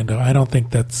in Orlando. I don't think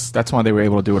that's why they were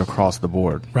able to do it across the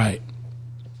board. right.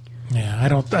 Yeah, I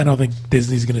don't think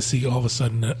Disney's going to see all of a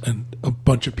sudden a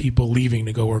bunch of people leaving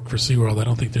to go work for SeaWorld. I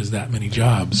don't think there's that many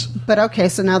jobs. But okay,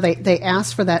 so now they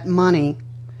asked for that money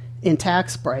in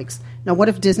tax breaks. Now, what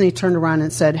if Disney turned around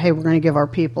and said, hey, we're going to give our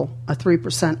people a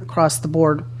 3% across the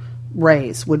board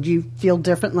raise? Would you feel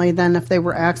differently than if they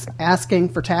were asking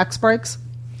for tax breaks?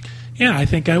 Yeah, I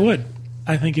think I would.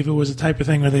 I think if it was a type of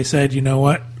thing where they said, you know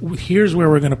what, here's where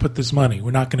we're going to put this money.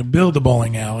 We're not going to build a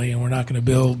bowling alley, and we're not going to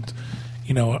build,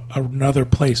 you know, another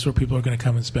place where people are going to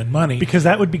come and spend money. Because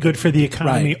that would be good for the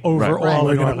economy Right. overall. Right.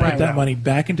 We're in going to put Orlando. that money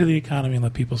back into the economy and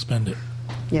let people spend it.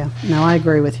 Yeah, no, I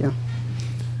agree with you.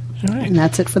 All right. And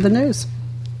that's it for the news.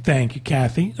 Thank you,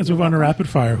 Kathy. Let's move on to rapid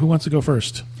fire. Who wants to go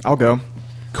first? I'll go.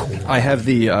 Cool. I have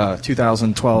the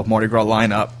 2012 Mardi Gras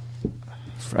lineup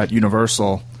at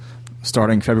Universal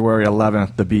starting February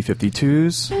 11th, the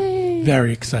B-52s.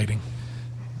 Very exciting.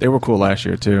 They were cool last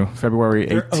year, too. February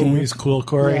They're 18th, always cool,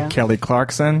 Corey. Yeah. Kelly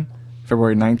Clarkson.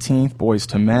 February 19th, Boys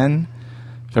to Men.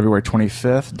 February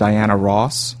 25th, Diana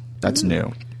Ross. That's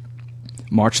new.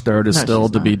 March 3rd is No, still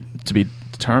she's to be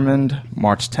determined.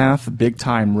 March 10th, Big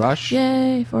Time Rush.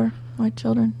 Yay for my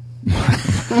children.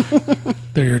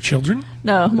 They're your children?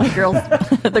 No, my girls.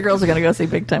 The girls are going to go see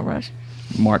Big Time Rush.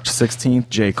 March 16th,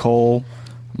 J. Cole.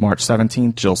 March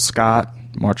 17th, Jill Scott.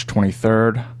 March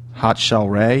 23rd, Hot Shell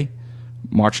Ray.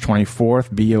 March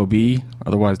 24th, B.O.B.,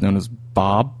 otherwise known as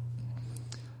Bob.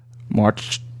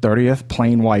 March 30th,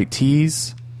 Plain White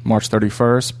Tees. March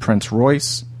 31st, Prince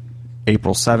Royce.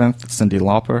 April 7th, Cyndi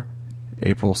Lauper.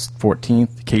 April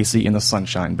 14th, Casey and the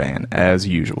Sunshine Band, as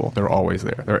usual. They're always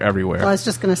there. They're everywhere. Well, I was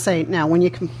just going to say, now, when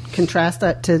you contrast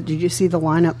that to, did you see the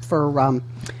lineup for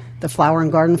the Flower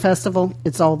and Garden Festival?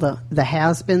 It's all the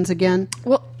has-beens again.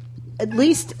 Well, at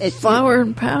least... Flower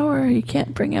and Power, you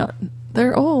can't bring out...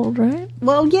 They're old, right?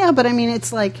 Well, yeah, but I mean,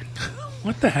 it's like...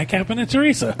 What the heck happened to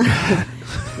Teresa?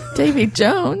 Davy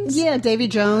Jones. Yeah, Davy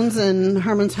Jones and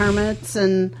Herman's Hermits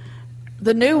and...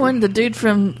 The new one, the dude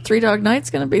from Three Dog Night's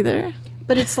going to be there.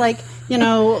 But it's like,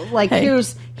 like Hey.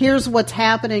 here's what's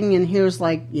happening, and here's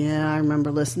like, yeah, I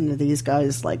remember listening to these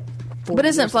guys like... 40 But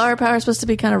isn't years Flower Power supposed to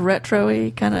be kind of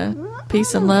retro-y, kind of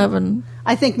peace and love? And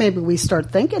I think maybe we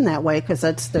start thinking that way because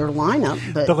that's their lineup.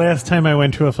 But The last time I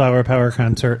went to a Flower Power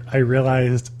concert, I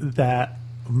realized that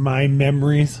my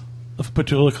memories of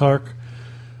Petula Clark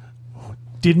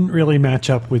didn't really match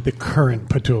up with the current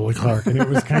Petula Clark, and it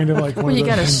was kind of like one well, of you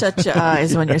those got to things- shut your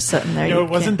eyes when you're sitting there. No, You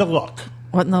it wasn't can't- the look.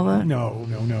 Wasn't the look?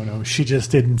 No. She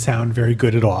just didn't sound very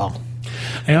good at all.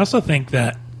 I also think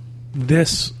that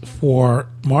this for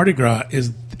Mardi Gras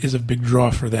is a big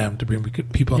draw for them to bring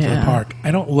people into the Yeah. park.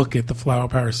 I don't look at the Flower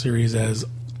Power series as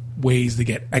ways to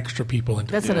get extra people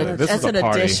into That's the an park. this that's is a an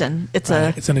party. addition. It's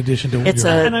It's an addition to It's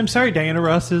you're a- right. And I'm sorry, Diana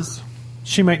Ross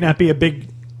she might not be a big...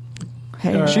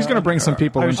 hey, She's going to bring some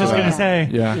people I was into just that. going to say,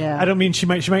 Yeah. Yeah. I don't mean she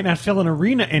might not fill an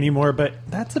arena anymore, but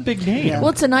that's a big name. Yeah. well,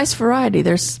 it's a nice variety.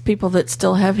 There's people that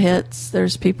still have hits.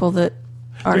 There's people that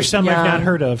are There's some I've not young.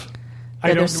 heard of. I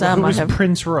don't there's know. some Who I was have-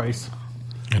 Prince Royce?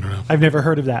 I don't know. I've never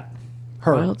heard of that.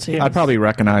 Her. Royalty. I'd probably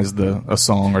recognize a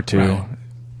song or two. Right.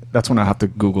 That's when I have to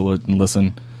Google it and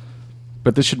listen.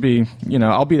 But this should be,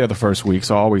 I'll be there the first week,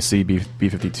 so I'll always see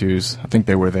B-52s. I think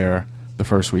they were there the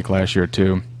first week last year,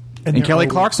 too. And they're Kelly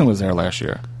old. Clarkson was there last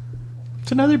year.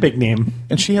 It's another big name.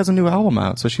 And she has a new album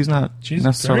out, so she's not She's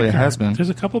necessarily very a current. has-been.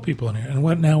 There's a couple people in here. And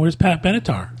what now? Where's Pat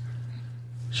Benatar?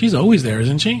 She's always there,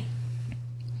 isn't she?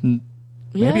 Yeah.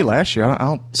 Maybe last year. I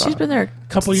don't. She's been there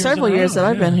Couple years several in a years row, that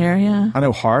I've yeah. been here. Yeah. I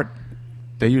know Hart.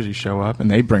 They usually show up,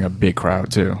 and they bring a big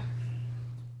crowd, too.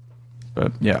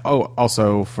 But, yeah. Oh,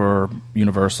 also for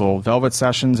Universal Velvet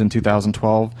Sessions in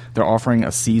 2012, they're offering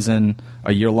a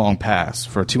year-long pass.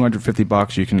 For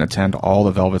 $250, you can attend all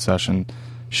the Velvet Session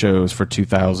shows for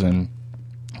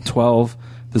 2012.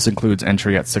 This includes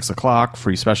entry at 6 o'clock,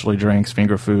 free specialty drinks,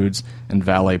 finger foods, and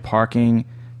valet parking.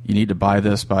 You need to buy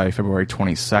this by February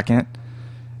 22nd,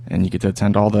 and you get to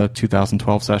attend all the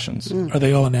 2012 sessions. Are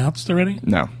they all announced already?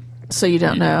 No. So you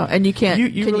don't know, and you can't.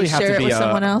 You can really you have share to it be with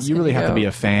someone else? You Can really have to go? be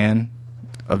a fan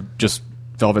of just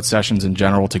Velvet Sessions in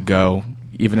general to go,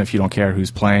 even if you don't care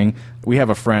who's playing. We have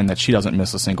a friend that she doesn't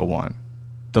miss a single one.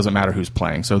 Doesn't matter who's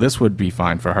playing. So this would be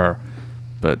fine for her.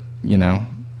 But,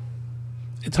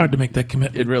 It's hard to make that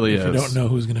commitment. It really if you is. don't know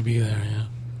who's going to be there. Yeah.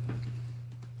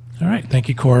 All right. Thank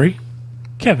you, Corey.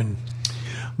 Kevin.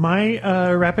 My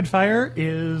rapid fire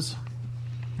is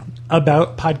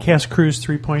about Podcast Cruise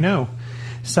 3.0.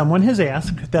 Someone has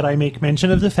asked that I make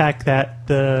mention of the fact that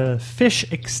the Fish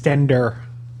Extender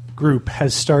group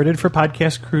has started for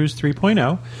Podcast Cruise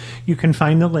 3.0. You can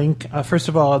find the link. First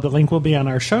of all, the link will be on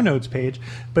our show notes page.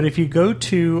 But if you go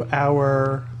to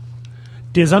our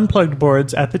Diz Unplugged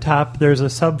boards at the top, there's a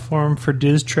subform for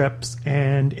Diz Trips.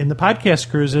 And in the Podcast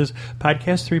Cruises,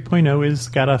 Podcast 3.0 has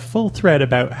got a full thread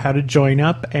about how to join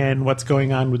up and what's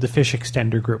going on with the Fish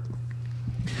Extender group.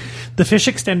 The Fish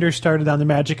Extender started on the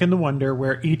Magic and the Wonder,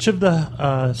 where each of the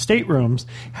staterooms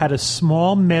had a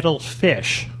small metal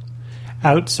fish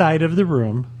outside of the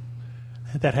room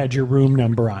that had your room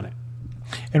number on it.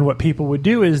 And what people would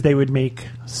do is they would make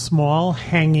small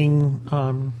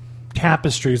hanging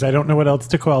tapestries. I don't know what else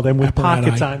to call them, with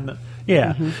pockets Apparatus. on them.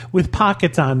 Yeah, with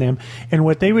pockets on them. And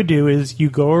what they would do is you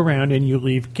go around and you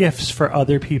leave gifts for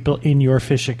other people in your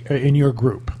in your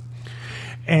group.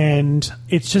 And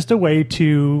it's just a way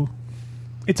to...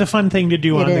 It's a fun thing to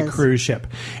do It on the is. cruise ship.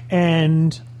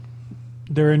 And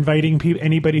they're inviting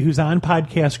anybody who's on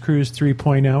Podcast Cruise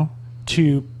 3.0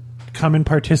 to come and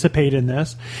participate in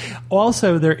this.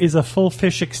 Also, there is a full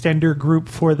Fish Extender group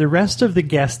for the rest of the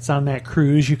guests on that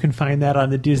cruise. You can find that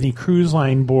on the Disney Cruise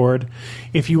Line board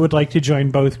if you would like to join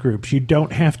both groups. You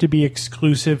don't have to be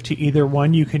exclusive to either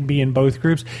one. You can be in both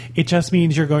groups. It just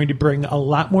means you're going to bring a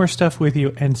lot more stuff with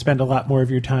you and spend a lot more of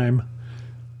your time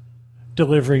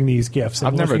delivering these gifts. and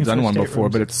I've never looking done for one before,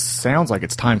 staterooms. but it sounds like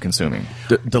it's time-consuming,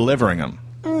 delivering them.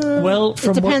 Well, It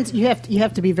from what- depends. You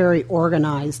have to be very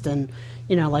organized, and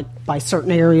like by certain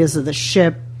areas of the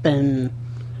ship, and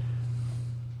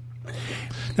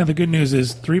Now, the good news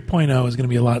is 3.0 is going to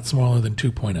be a lot smaller than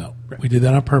 2.0. We did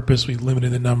that on purpose. We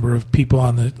limited the number of people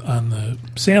on the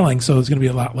sailing, so there's going to be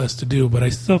a lot less to do. But I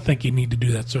still think you need to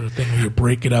do that sort of thing where you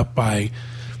break it up by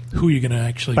who you're going to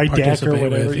actually by deck participate or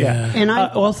whatever. with. Yeah. And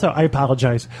Also, I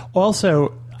apologize.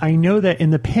 Also, I know that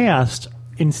in the past,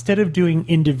 instead of doing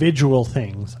individual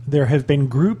things, there have been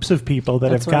groups of people that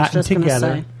That's have what I was gotten just gonna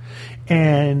together say.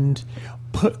 and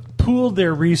pooled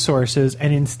their resources,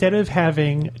 and instead of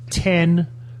having 10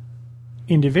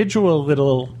 individual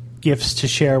little gifts to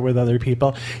share with other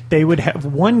people, they would have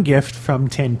one gift from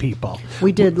 10 people.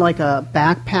 We did like a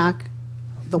backpack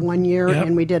the one year, Yep.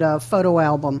 and we did a photo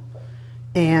album,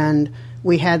 and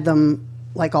we had them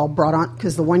like all brought on,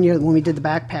 because the one year when we did the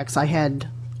backpacks, I had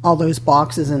all those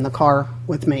boxes in the car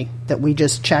with me that we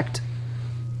just checked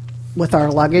with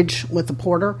our luggage with the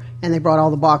porter, and they brought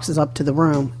all the boxes up to the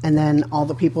room, and then all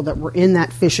the people that were in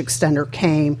that fish extender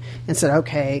came and said,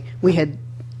 okay, we had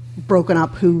broken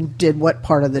up who did what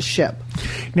part of the ship.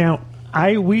 Now,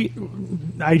 we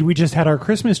just had our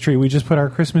Christmas tree. We just put our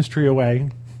Christmas tree away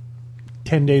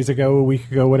 10 days ago, a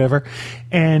week ago, whatever.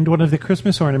 And one of the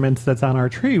Christmas ornaments that's on our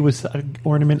tree was an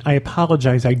ornament. I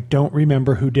apologize, I don't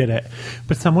remember who did it.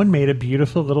 But someone made a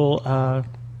beautiful little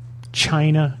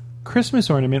China Christmas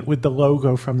ornament with the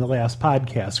logo from the last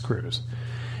podcast cruise.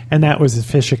 And that was a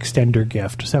fish extender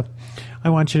gift. So I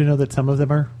want you to know that some of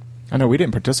them are... I know we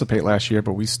didn't participate last year,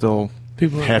 but we still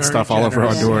People were had very stuff all over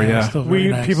our generous. door. Yeah. still very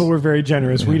nice. People were very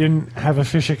generous. We didn't have a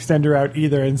fish extender out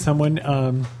either, and someone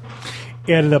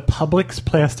added a Publix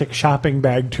plastic shopping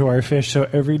bag to our fish. So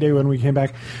every day when we came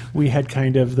back, we had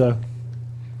kind of the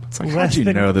It's like, less how'd you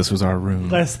than- know this was our room?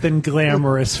 less than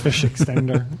glamorous fish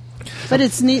extender. But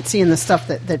it's neat seeing the stuff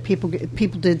that people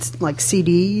did, like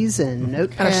CDs and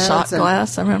notepads. Got a shot and-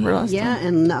 glass, I remember last Yeah,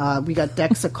 time. and we got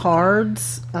decks of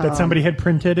cards. That somebody had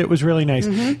printed. It was really nice.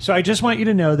 So I just want you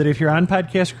to know that if you're on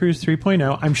Podcast Cruise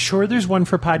 3.0, I'm sure there's one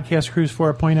for Podcast Cruise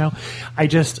 4.0. I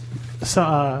just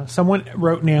someone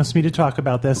wrote and asked me to talk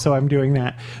about this, so I'm doing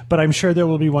that. But I'm sure there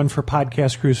will be one for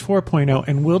Podcast Cruise 4.0,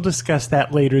 and we'll discuss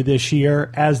that later this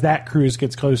year as that cruise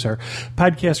gets closer.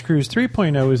 Podcast Cruise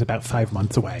 3.0 is about 5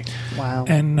 months away. Wow.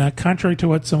 And contrary to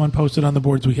what someone posted on the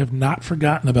boards, we have not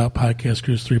forgotten about Podcast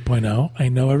Cruise 3.0. I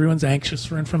know everyone's anxious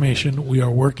for information. We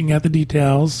are working at the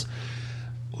details.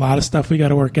 A lot of stuff we got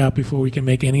to work out before we can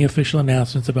make any official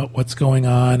announcements about what's going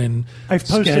on and I've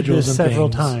posted schedules this and several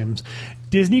things. times.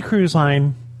 Disney Cruise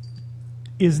Line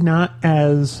is not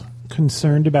as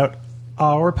concerned about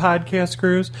our podcast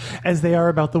cruise as they are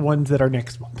about the ones that are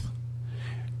next month.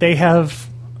 They have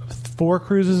 4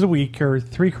 cruises a week or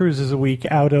 3 cruises a week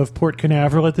out of Port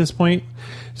Canaveral at this point.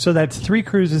 So that's 3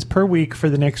 cruises per week for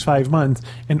the next 5 months.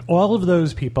 And all of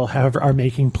those people are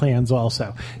making plans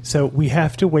also. So we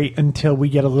have to wait until we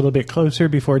get a little bit closer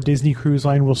before Disney Cruise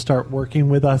Line will start working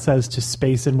with us as to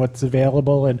space and what's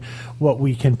available and what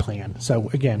we can plan. So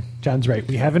again, John's right.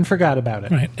 We haven't forgot about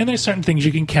it. Right. And there's certain things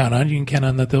you can count on. You can count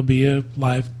on that there'll be a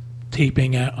live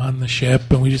taping on the ship,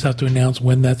 and we just have to announce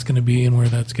when that's going to be and where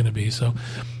that's going to be. So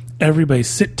everybody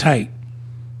sit tight.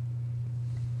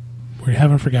 We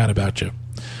haven't forgot about you.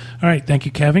 All right. Thank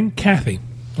you, Kevin. Kathy,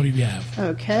 what do you have?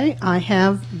 Okay, I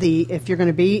have if you're going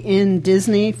to be in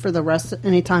Disney for the rest,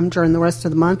 anytime during the rest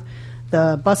of the month,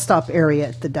 the bus stop area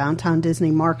at the downtown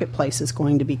Disney Marketplace is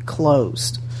going to be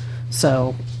closed.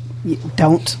 So you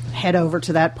don't head over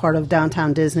to that part of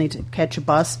downtown Disney to catch a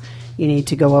bus. You need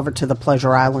to go over to the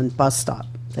Pleasure Island bus stop.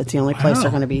 That's the only place Wow.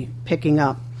 they're going to be picking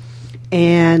up.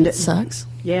 And It sucks.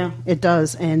 yeah, it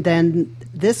does. And then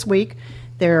this week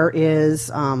there is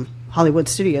Hollywood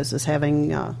Studios is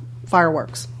having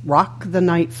fireworks, Rock the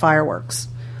Night fireworks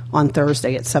on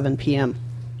Thursday at 7 p.m.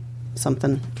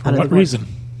 Something For out of what the reason?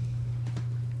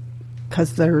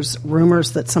 Because there's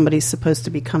rumors that somebody's supposed to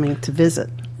be coming to visit.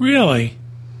 Really?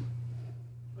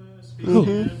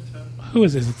 Who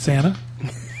is this? Is it Santa?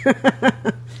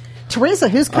 Teresa,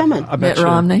 who's coming? I bet Mitt you.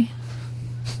 Romney.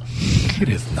 It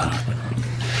is not.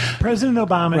 President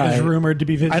Obama Right. is rumored to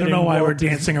be visiting. I don't know why Walt we're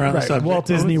dancing around the Right, subject. Walt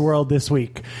Disney World this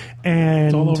week, and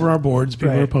It's all over our boards.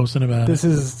 People Right. are posting about This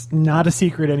it. is not a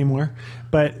secret anymore.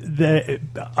 But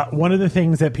one of the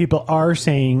things that people are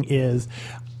saying is,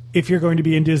 if you're going to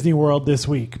be in Disney World this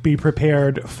week, be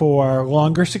prepared for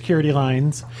longer security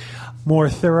lines, more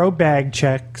thorough bag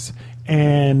checks,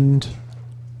 and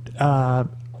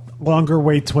longer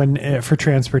waits for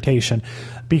transportation,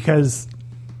 because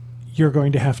you're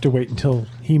going to have to wait until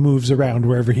he moves around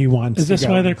wherever he wants Is this to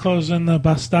go. why they're closing the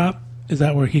bus stop? Is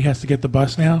that where he has to get the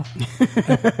bus now?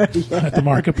 At the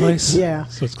marketplace? Yeah.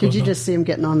 So it's Did closed you off. just see him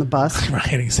getting on the bus?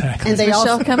 Right, exactly. And they Michelle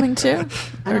also, coming too?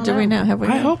 Or don't do we know. know? Have we?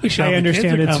 I hope we shall. I The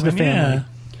understand kids are it's the coming, yeah. family.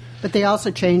 but they also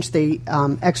changed the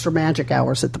extra magic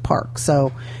hours at the park.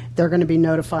 So they're going to be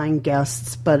notifying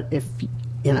guests. But if,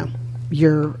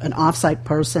 you're an off-site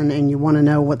person and you want to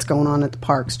know what's going on at the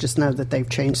parks, just know that they've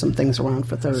changed some things around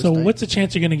for Thursday. So what's the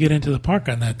chance you're going to get into the park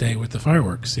on that day with the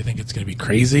fireworks? Do you think it's going to be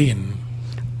crazy? And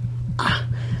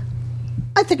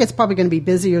I think it's probably going to be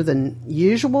busier than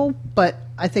usual, but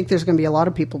I think there's going to be a lot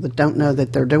of people that don't know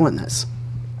that they're doing this.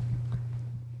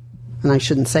 And I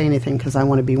shouldn't say anything because I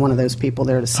want to be one of those people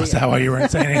there to see Is that why you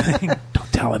weren't saying anything?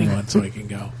 Don't tell anyone so I can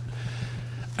go.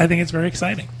 I think it's very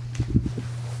exciting.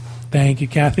 Thank you,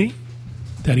 Kathy.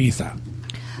 Teresa.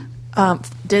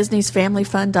 Disney's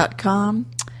FamilyFun.com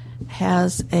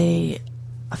has a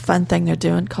fun thing they're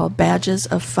doing called Badges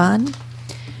of Fun.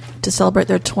 To celebrate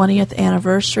their 20th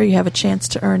anniversary, you have a chance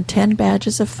to earn 10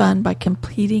 badges of fun by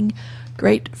completing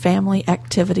great family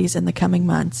activities in the coming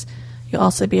months. You'll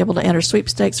also be able to enter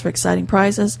sweepstakes for exciting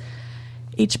prizes.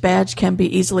 Each badge can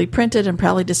be easily printed and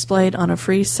proudly displayed on a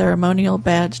free ceremonial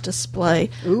badge display.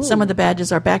 Ooh. Some of the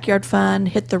badges are Backyard Fun,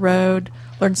 Hit the Road,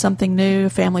 Learn Something New,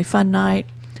 Family Fun Night,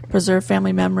 Preserve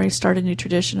Family Memories, Start a New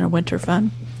Tradition, or Winter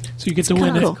Fun. So you get to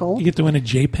win kinda cool. You get to win a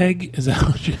JPEG. Is that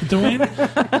what you get to win?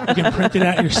 You can print it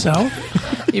out yourself.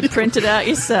 You print it out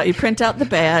yourself. You print out the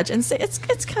badge, and see,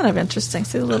 it's kind of interesting.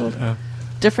 See the little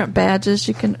different badges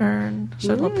you can earn, show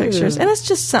little pictures, and it's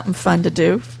just something fun to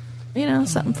do. You know,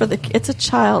 something for it's a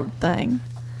child thing.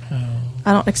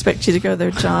 I don't expect you to go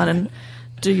there, John, and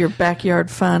do your backyard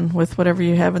fun with whatever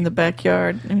you have in the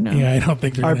backyard. You know. Yeah, I don't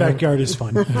think Our backyard is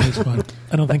fun. It is fun.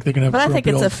 I don't think they're going to have. But I think grumpy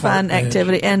it's a old fun fart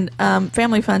activity. And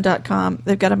FamilyFun.com,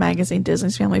 they've got a magazine,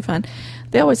 Disney's Family Fun.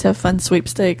 They always have fun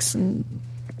sweepstakes and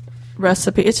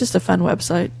recipe. It's just a fun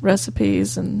website.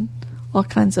 Recipes and all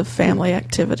kinds of family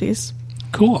activities.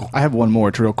 Cool. I have one more.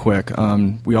 It's real quick.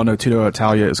 We all know Tutto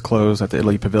Italia is closed at the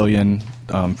Italy Pavilion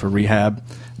for rehab.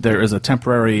 There is a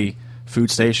temporary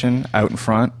food station out in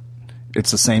front.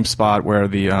 It's the same spot where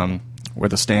the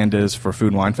stand is for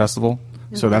Food and Wine Festival.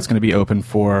 Mm-hmm. So that's going to be open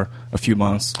for a few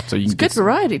months. So you It's can good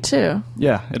variety, too.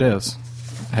 Yeah, it is.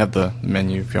 I have the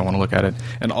menu if y'all want to look at it.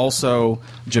 And also,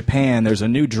 Japan, there's a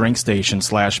new drink station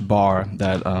 / bar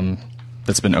that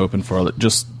that's been open for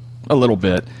just a little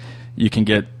bit. You can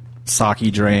get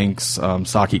sake drinks,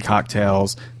 sake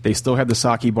cocktails. They still have the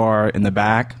sake bar in the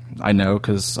back. I know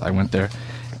because I went there.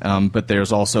 But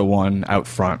there's also one out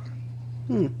front,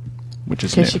 which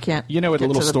is In case new. you can't You know where the get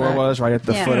little to the store back. was, right at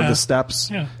the foot of Yeah. the steps?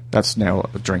 Yeah. That's now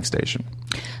a drink station.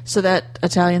 So that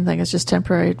Italian thing is just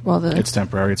temporary while the... It's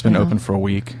temporary. It's been open for a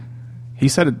week. He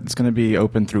said it's going to be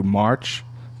open through March,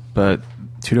 but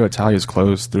Tutto Italia is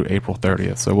closed through April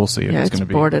 30th, so we'll see if Yeah, it's it's going to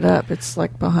be. boarded up. It's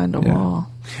like behind a wall.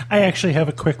 I actually have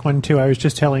a quick one, too. I was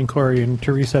just telling Corey and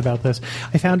Teresa about this.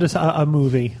 I found a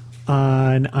movie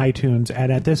on iTunes,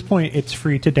 and at this point, it's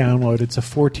free to download. It's a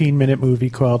 14-minute movie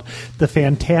called The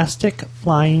Fantastic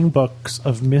Flying Books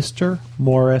of Mr.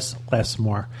 Morris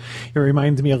Lesmore. It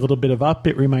reminds me a little bit of Up.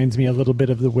 It reminds me a little bit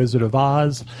of The Wizard of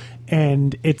Oz,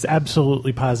 and it's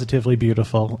absolutely positively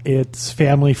beautiful. It's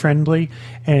family-friendly,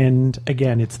 and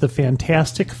again, it's The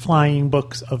Fantastic Flying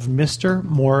Books of Mr.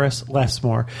 Morris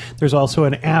Lesmore. There's also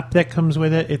an app that comes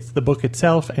with it. It's the book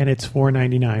itself, and it's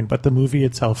 $4.99, but the movie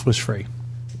itself was free.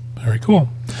 Very cool.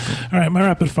 All right, my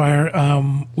rapid fire.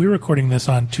 We're recording this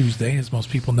on Tuesday, as most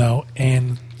people know,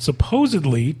 and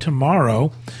supposedly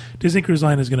tomorrow, Disney Cruise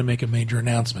Line is going to make a major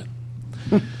announcement.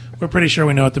 We're pretty sure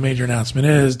we know what the major announcement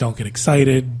is. Don't get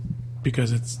excited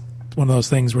because it's one of those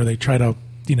things where they try to,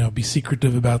 be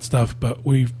secretive about stuff, but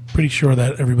we're pretty sure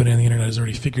that everybody on the internet has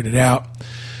already figured it out.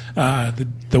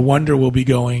 The Wonder will be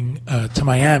going to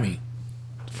Miami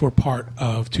for part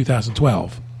of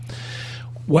 2012.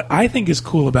 What I think is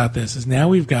cool about this is now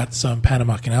we've got some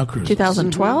Panama Canal cruises.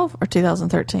 2012 or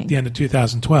 2013? The end of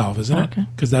 2012, isn't it? Okay.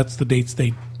 Because that's the dates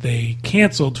they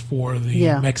canceled for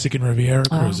the Mexican Riviera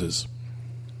cruises.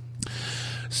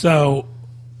 So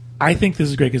I think this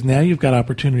is great because now you've got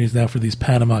opportunities now for these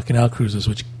Panama Canal cruises,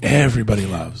 which everybody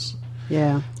loves.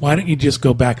 Yeah. Why don't you just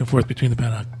go back and forth between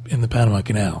the Panama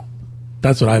Canal?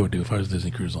 That's what I would do if I was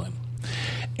Disney Cruise Line.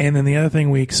 And then the other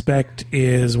thing we expect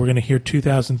is we're going to hear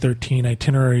 2013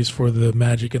 itineraries for the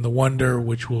Magic and the Wonder,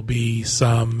 which will be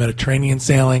some Mediterranean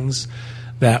sailings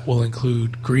that will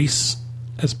include Greece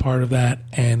as part of that,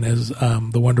 and as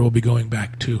the Wonder will be going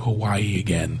back to Hawaii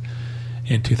again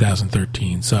in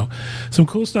 2013. So some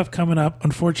cool stuff coming up.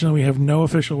 Unfortunately, we have no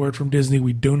official word from Disney.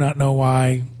 We do not know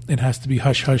why. It has to be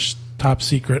hush-hush, top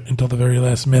secret until the very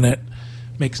last minute.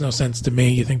 Makes no sense to me.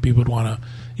 You think they'd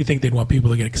want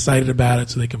people to get excited about it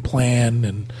so they can plan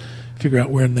and figure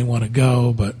out where they want to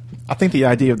go. But I think the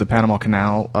idea of the Panama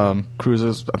Canal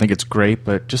cruises, I think it's great,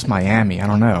 but just Miami, I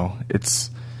don't know. It's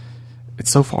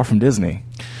so far from Disney.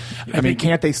 I mean,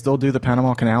 can't they still do the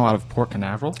Panama Canal out of Port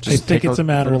Canaveral? I think it's a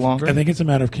matter little longer? I think it's a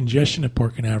matter of congestion at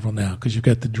Port Canaveral now, because you've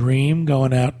got the Dream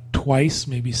going out twice,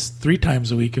 maybe 3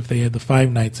 times a week if they had the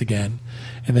 5 nights again,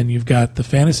 and then you've got the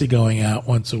Fantasy going out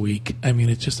once a week. I mean,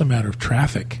 it's just a matter of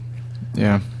traffic.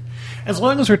 Yeah. As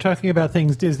long as we're talking about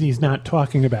things Disney's not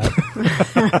talking about.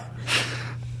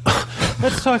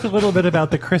 Let's talk a little bit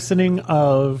about the christening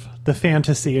of the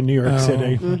Fantasy in New York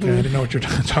City. Okay, I didn't know what you're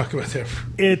talking about there.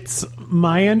 It's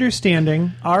my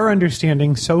understanding, our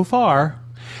understanding so far,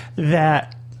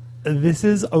 that this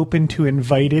is open to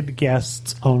invited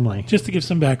guests only. Just to give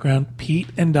some background, Pete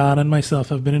and Don and myself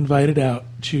have been invited out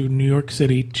to New York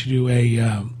City to do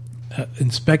a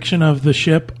inspection of the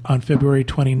ship on February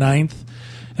 29th,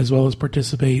 as well as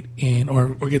participate in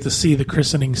or get to see the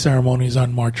christening ceremonies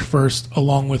on March 1st,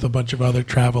 along with a bunch of other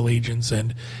travel agents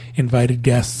and invited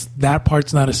guests. That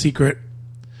part's not a secret.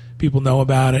 People know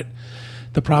about it.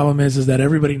 The problem is that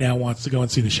everybody now wants to go and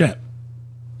see the ship.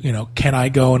 You know, can I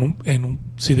go and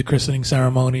see the christening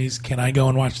ceremonies? Can I go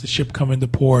and watch the ship come into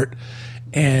port?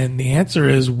 And the answer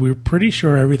is we're pretty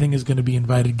sure everything is going to be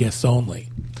invited guests only.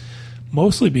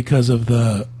 Mostly because of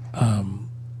the...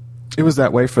 It was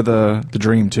that way for the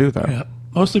Dream, too, though. Yeah,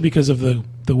 mostly because of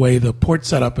the way the port's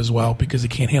set up as well, because it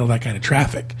can't handle that kind of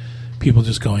traffic. People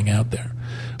just going out there.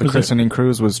 The christening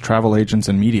cruise was travel agents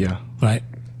and media. Right.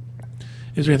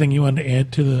 Is there anything you wanted to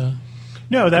add to the...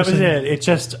 No, that was it. It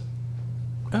just...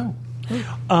 From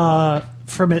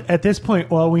it, at this point,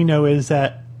 all we know is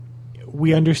that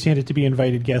we understand it to be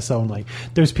invited guests only.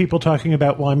 There's people talking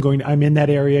about, well, I'm in that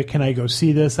area. Can I go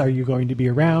see this? Are you going to be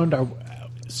around?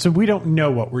 So we don't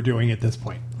know what we're doing at this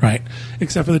point. Right.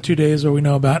 Except for the 2 days where we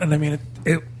know about. And I mean,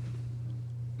 it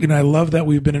I love that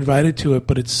we've been invited to it,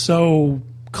 but it's so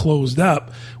closed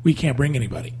up, we can't bring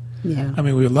anybody. Yeah. I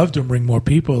mean, we would love to bring more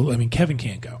people. I mean, Kevin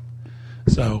can't go.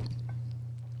 So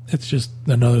it's just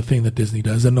another thing that Disney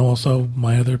does. And also,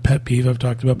 my other pet peeve I've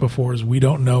talked about before is we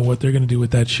don't know what they're going to do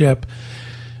with that ship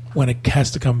when it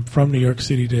has to come from New York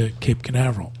City to Cape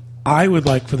Canaveral. I would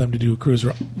like for them to do a cruise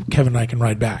where Kevin and I can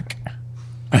ride back.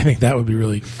 I think that would be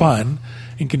really fun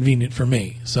and convenient for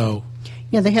me. So,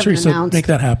 yeah, they haven't announced make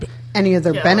that happen. Any of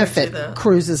their benefit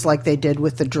cruises like they did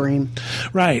with the Dream.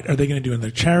 Right. Are they going to do another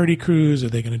charity cruise? Are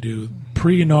they going to do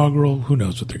pre-inaugural? Who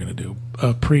knows what they're going to do?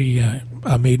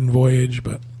 Maiden voyage.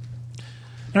 But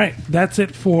all right, that's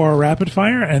it for Rapid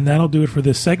Fire, and that'll do it for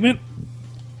this segment.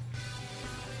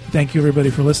 Thank you, everybody,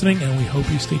 for listening, and we hope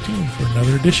you stay tuned for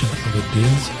another edition of the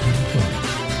Diz Unplugged.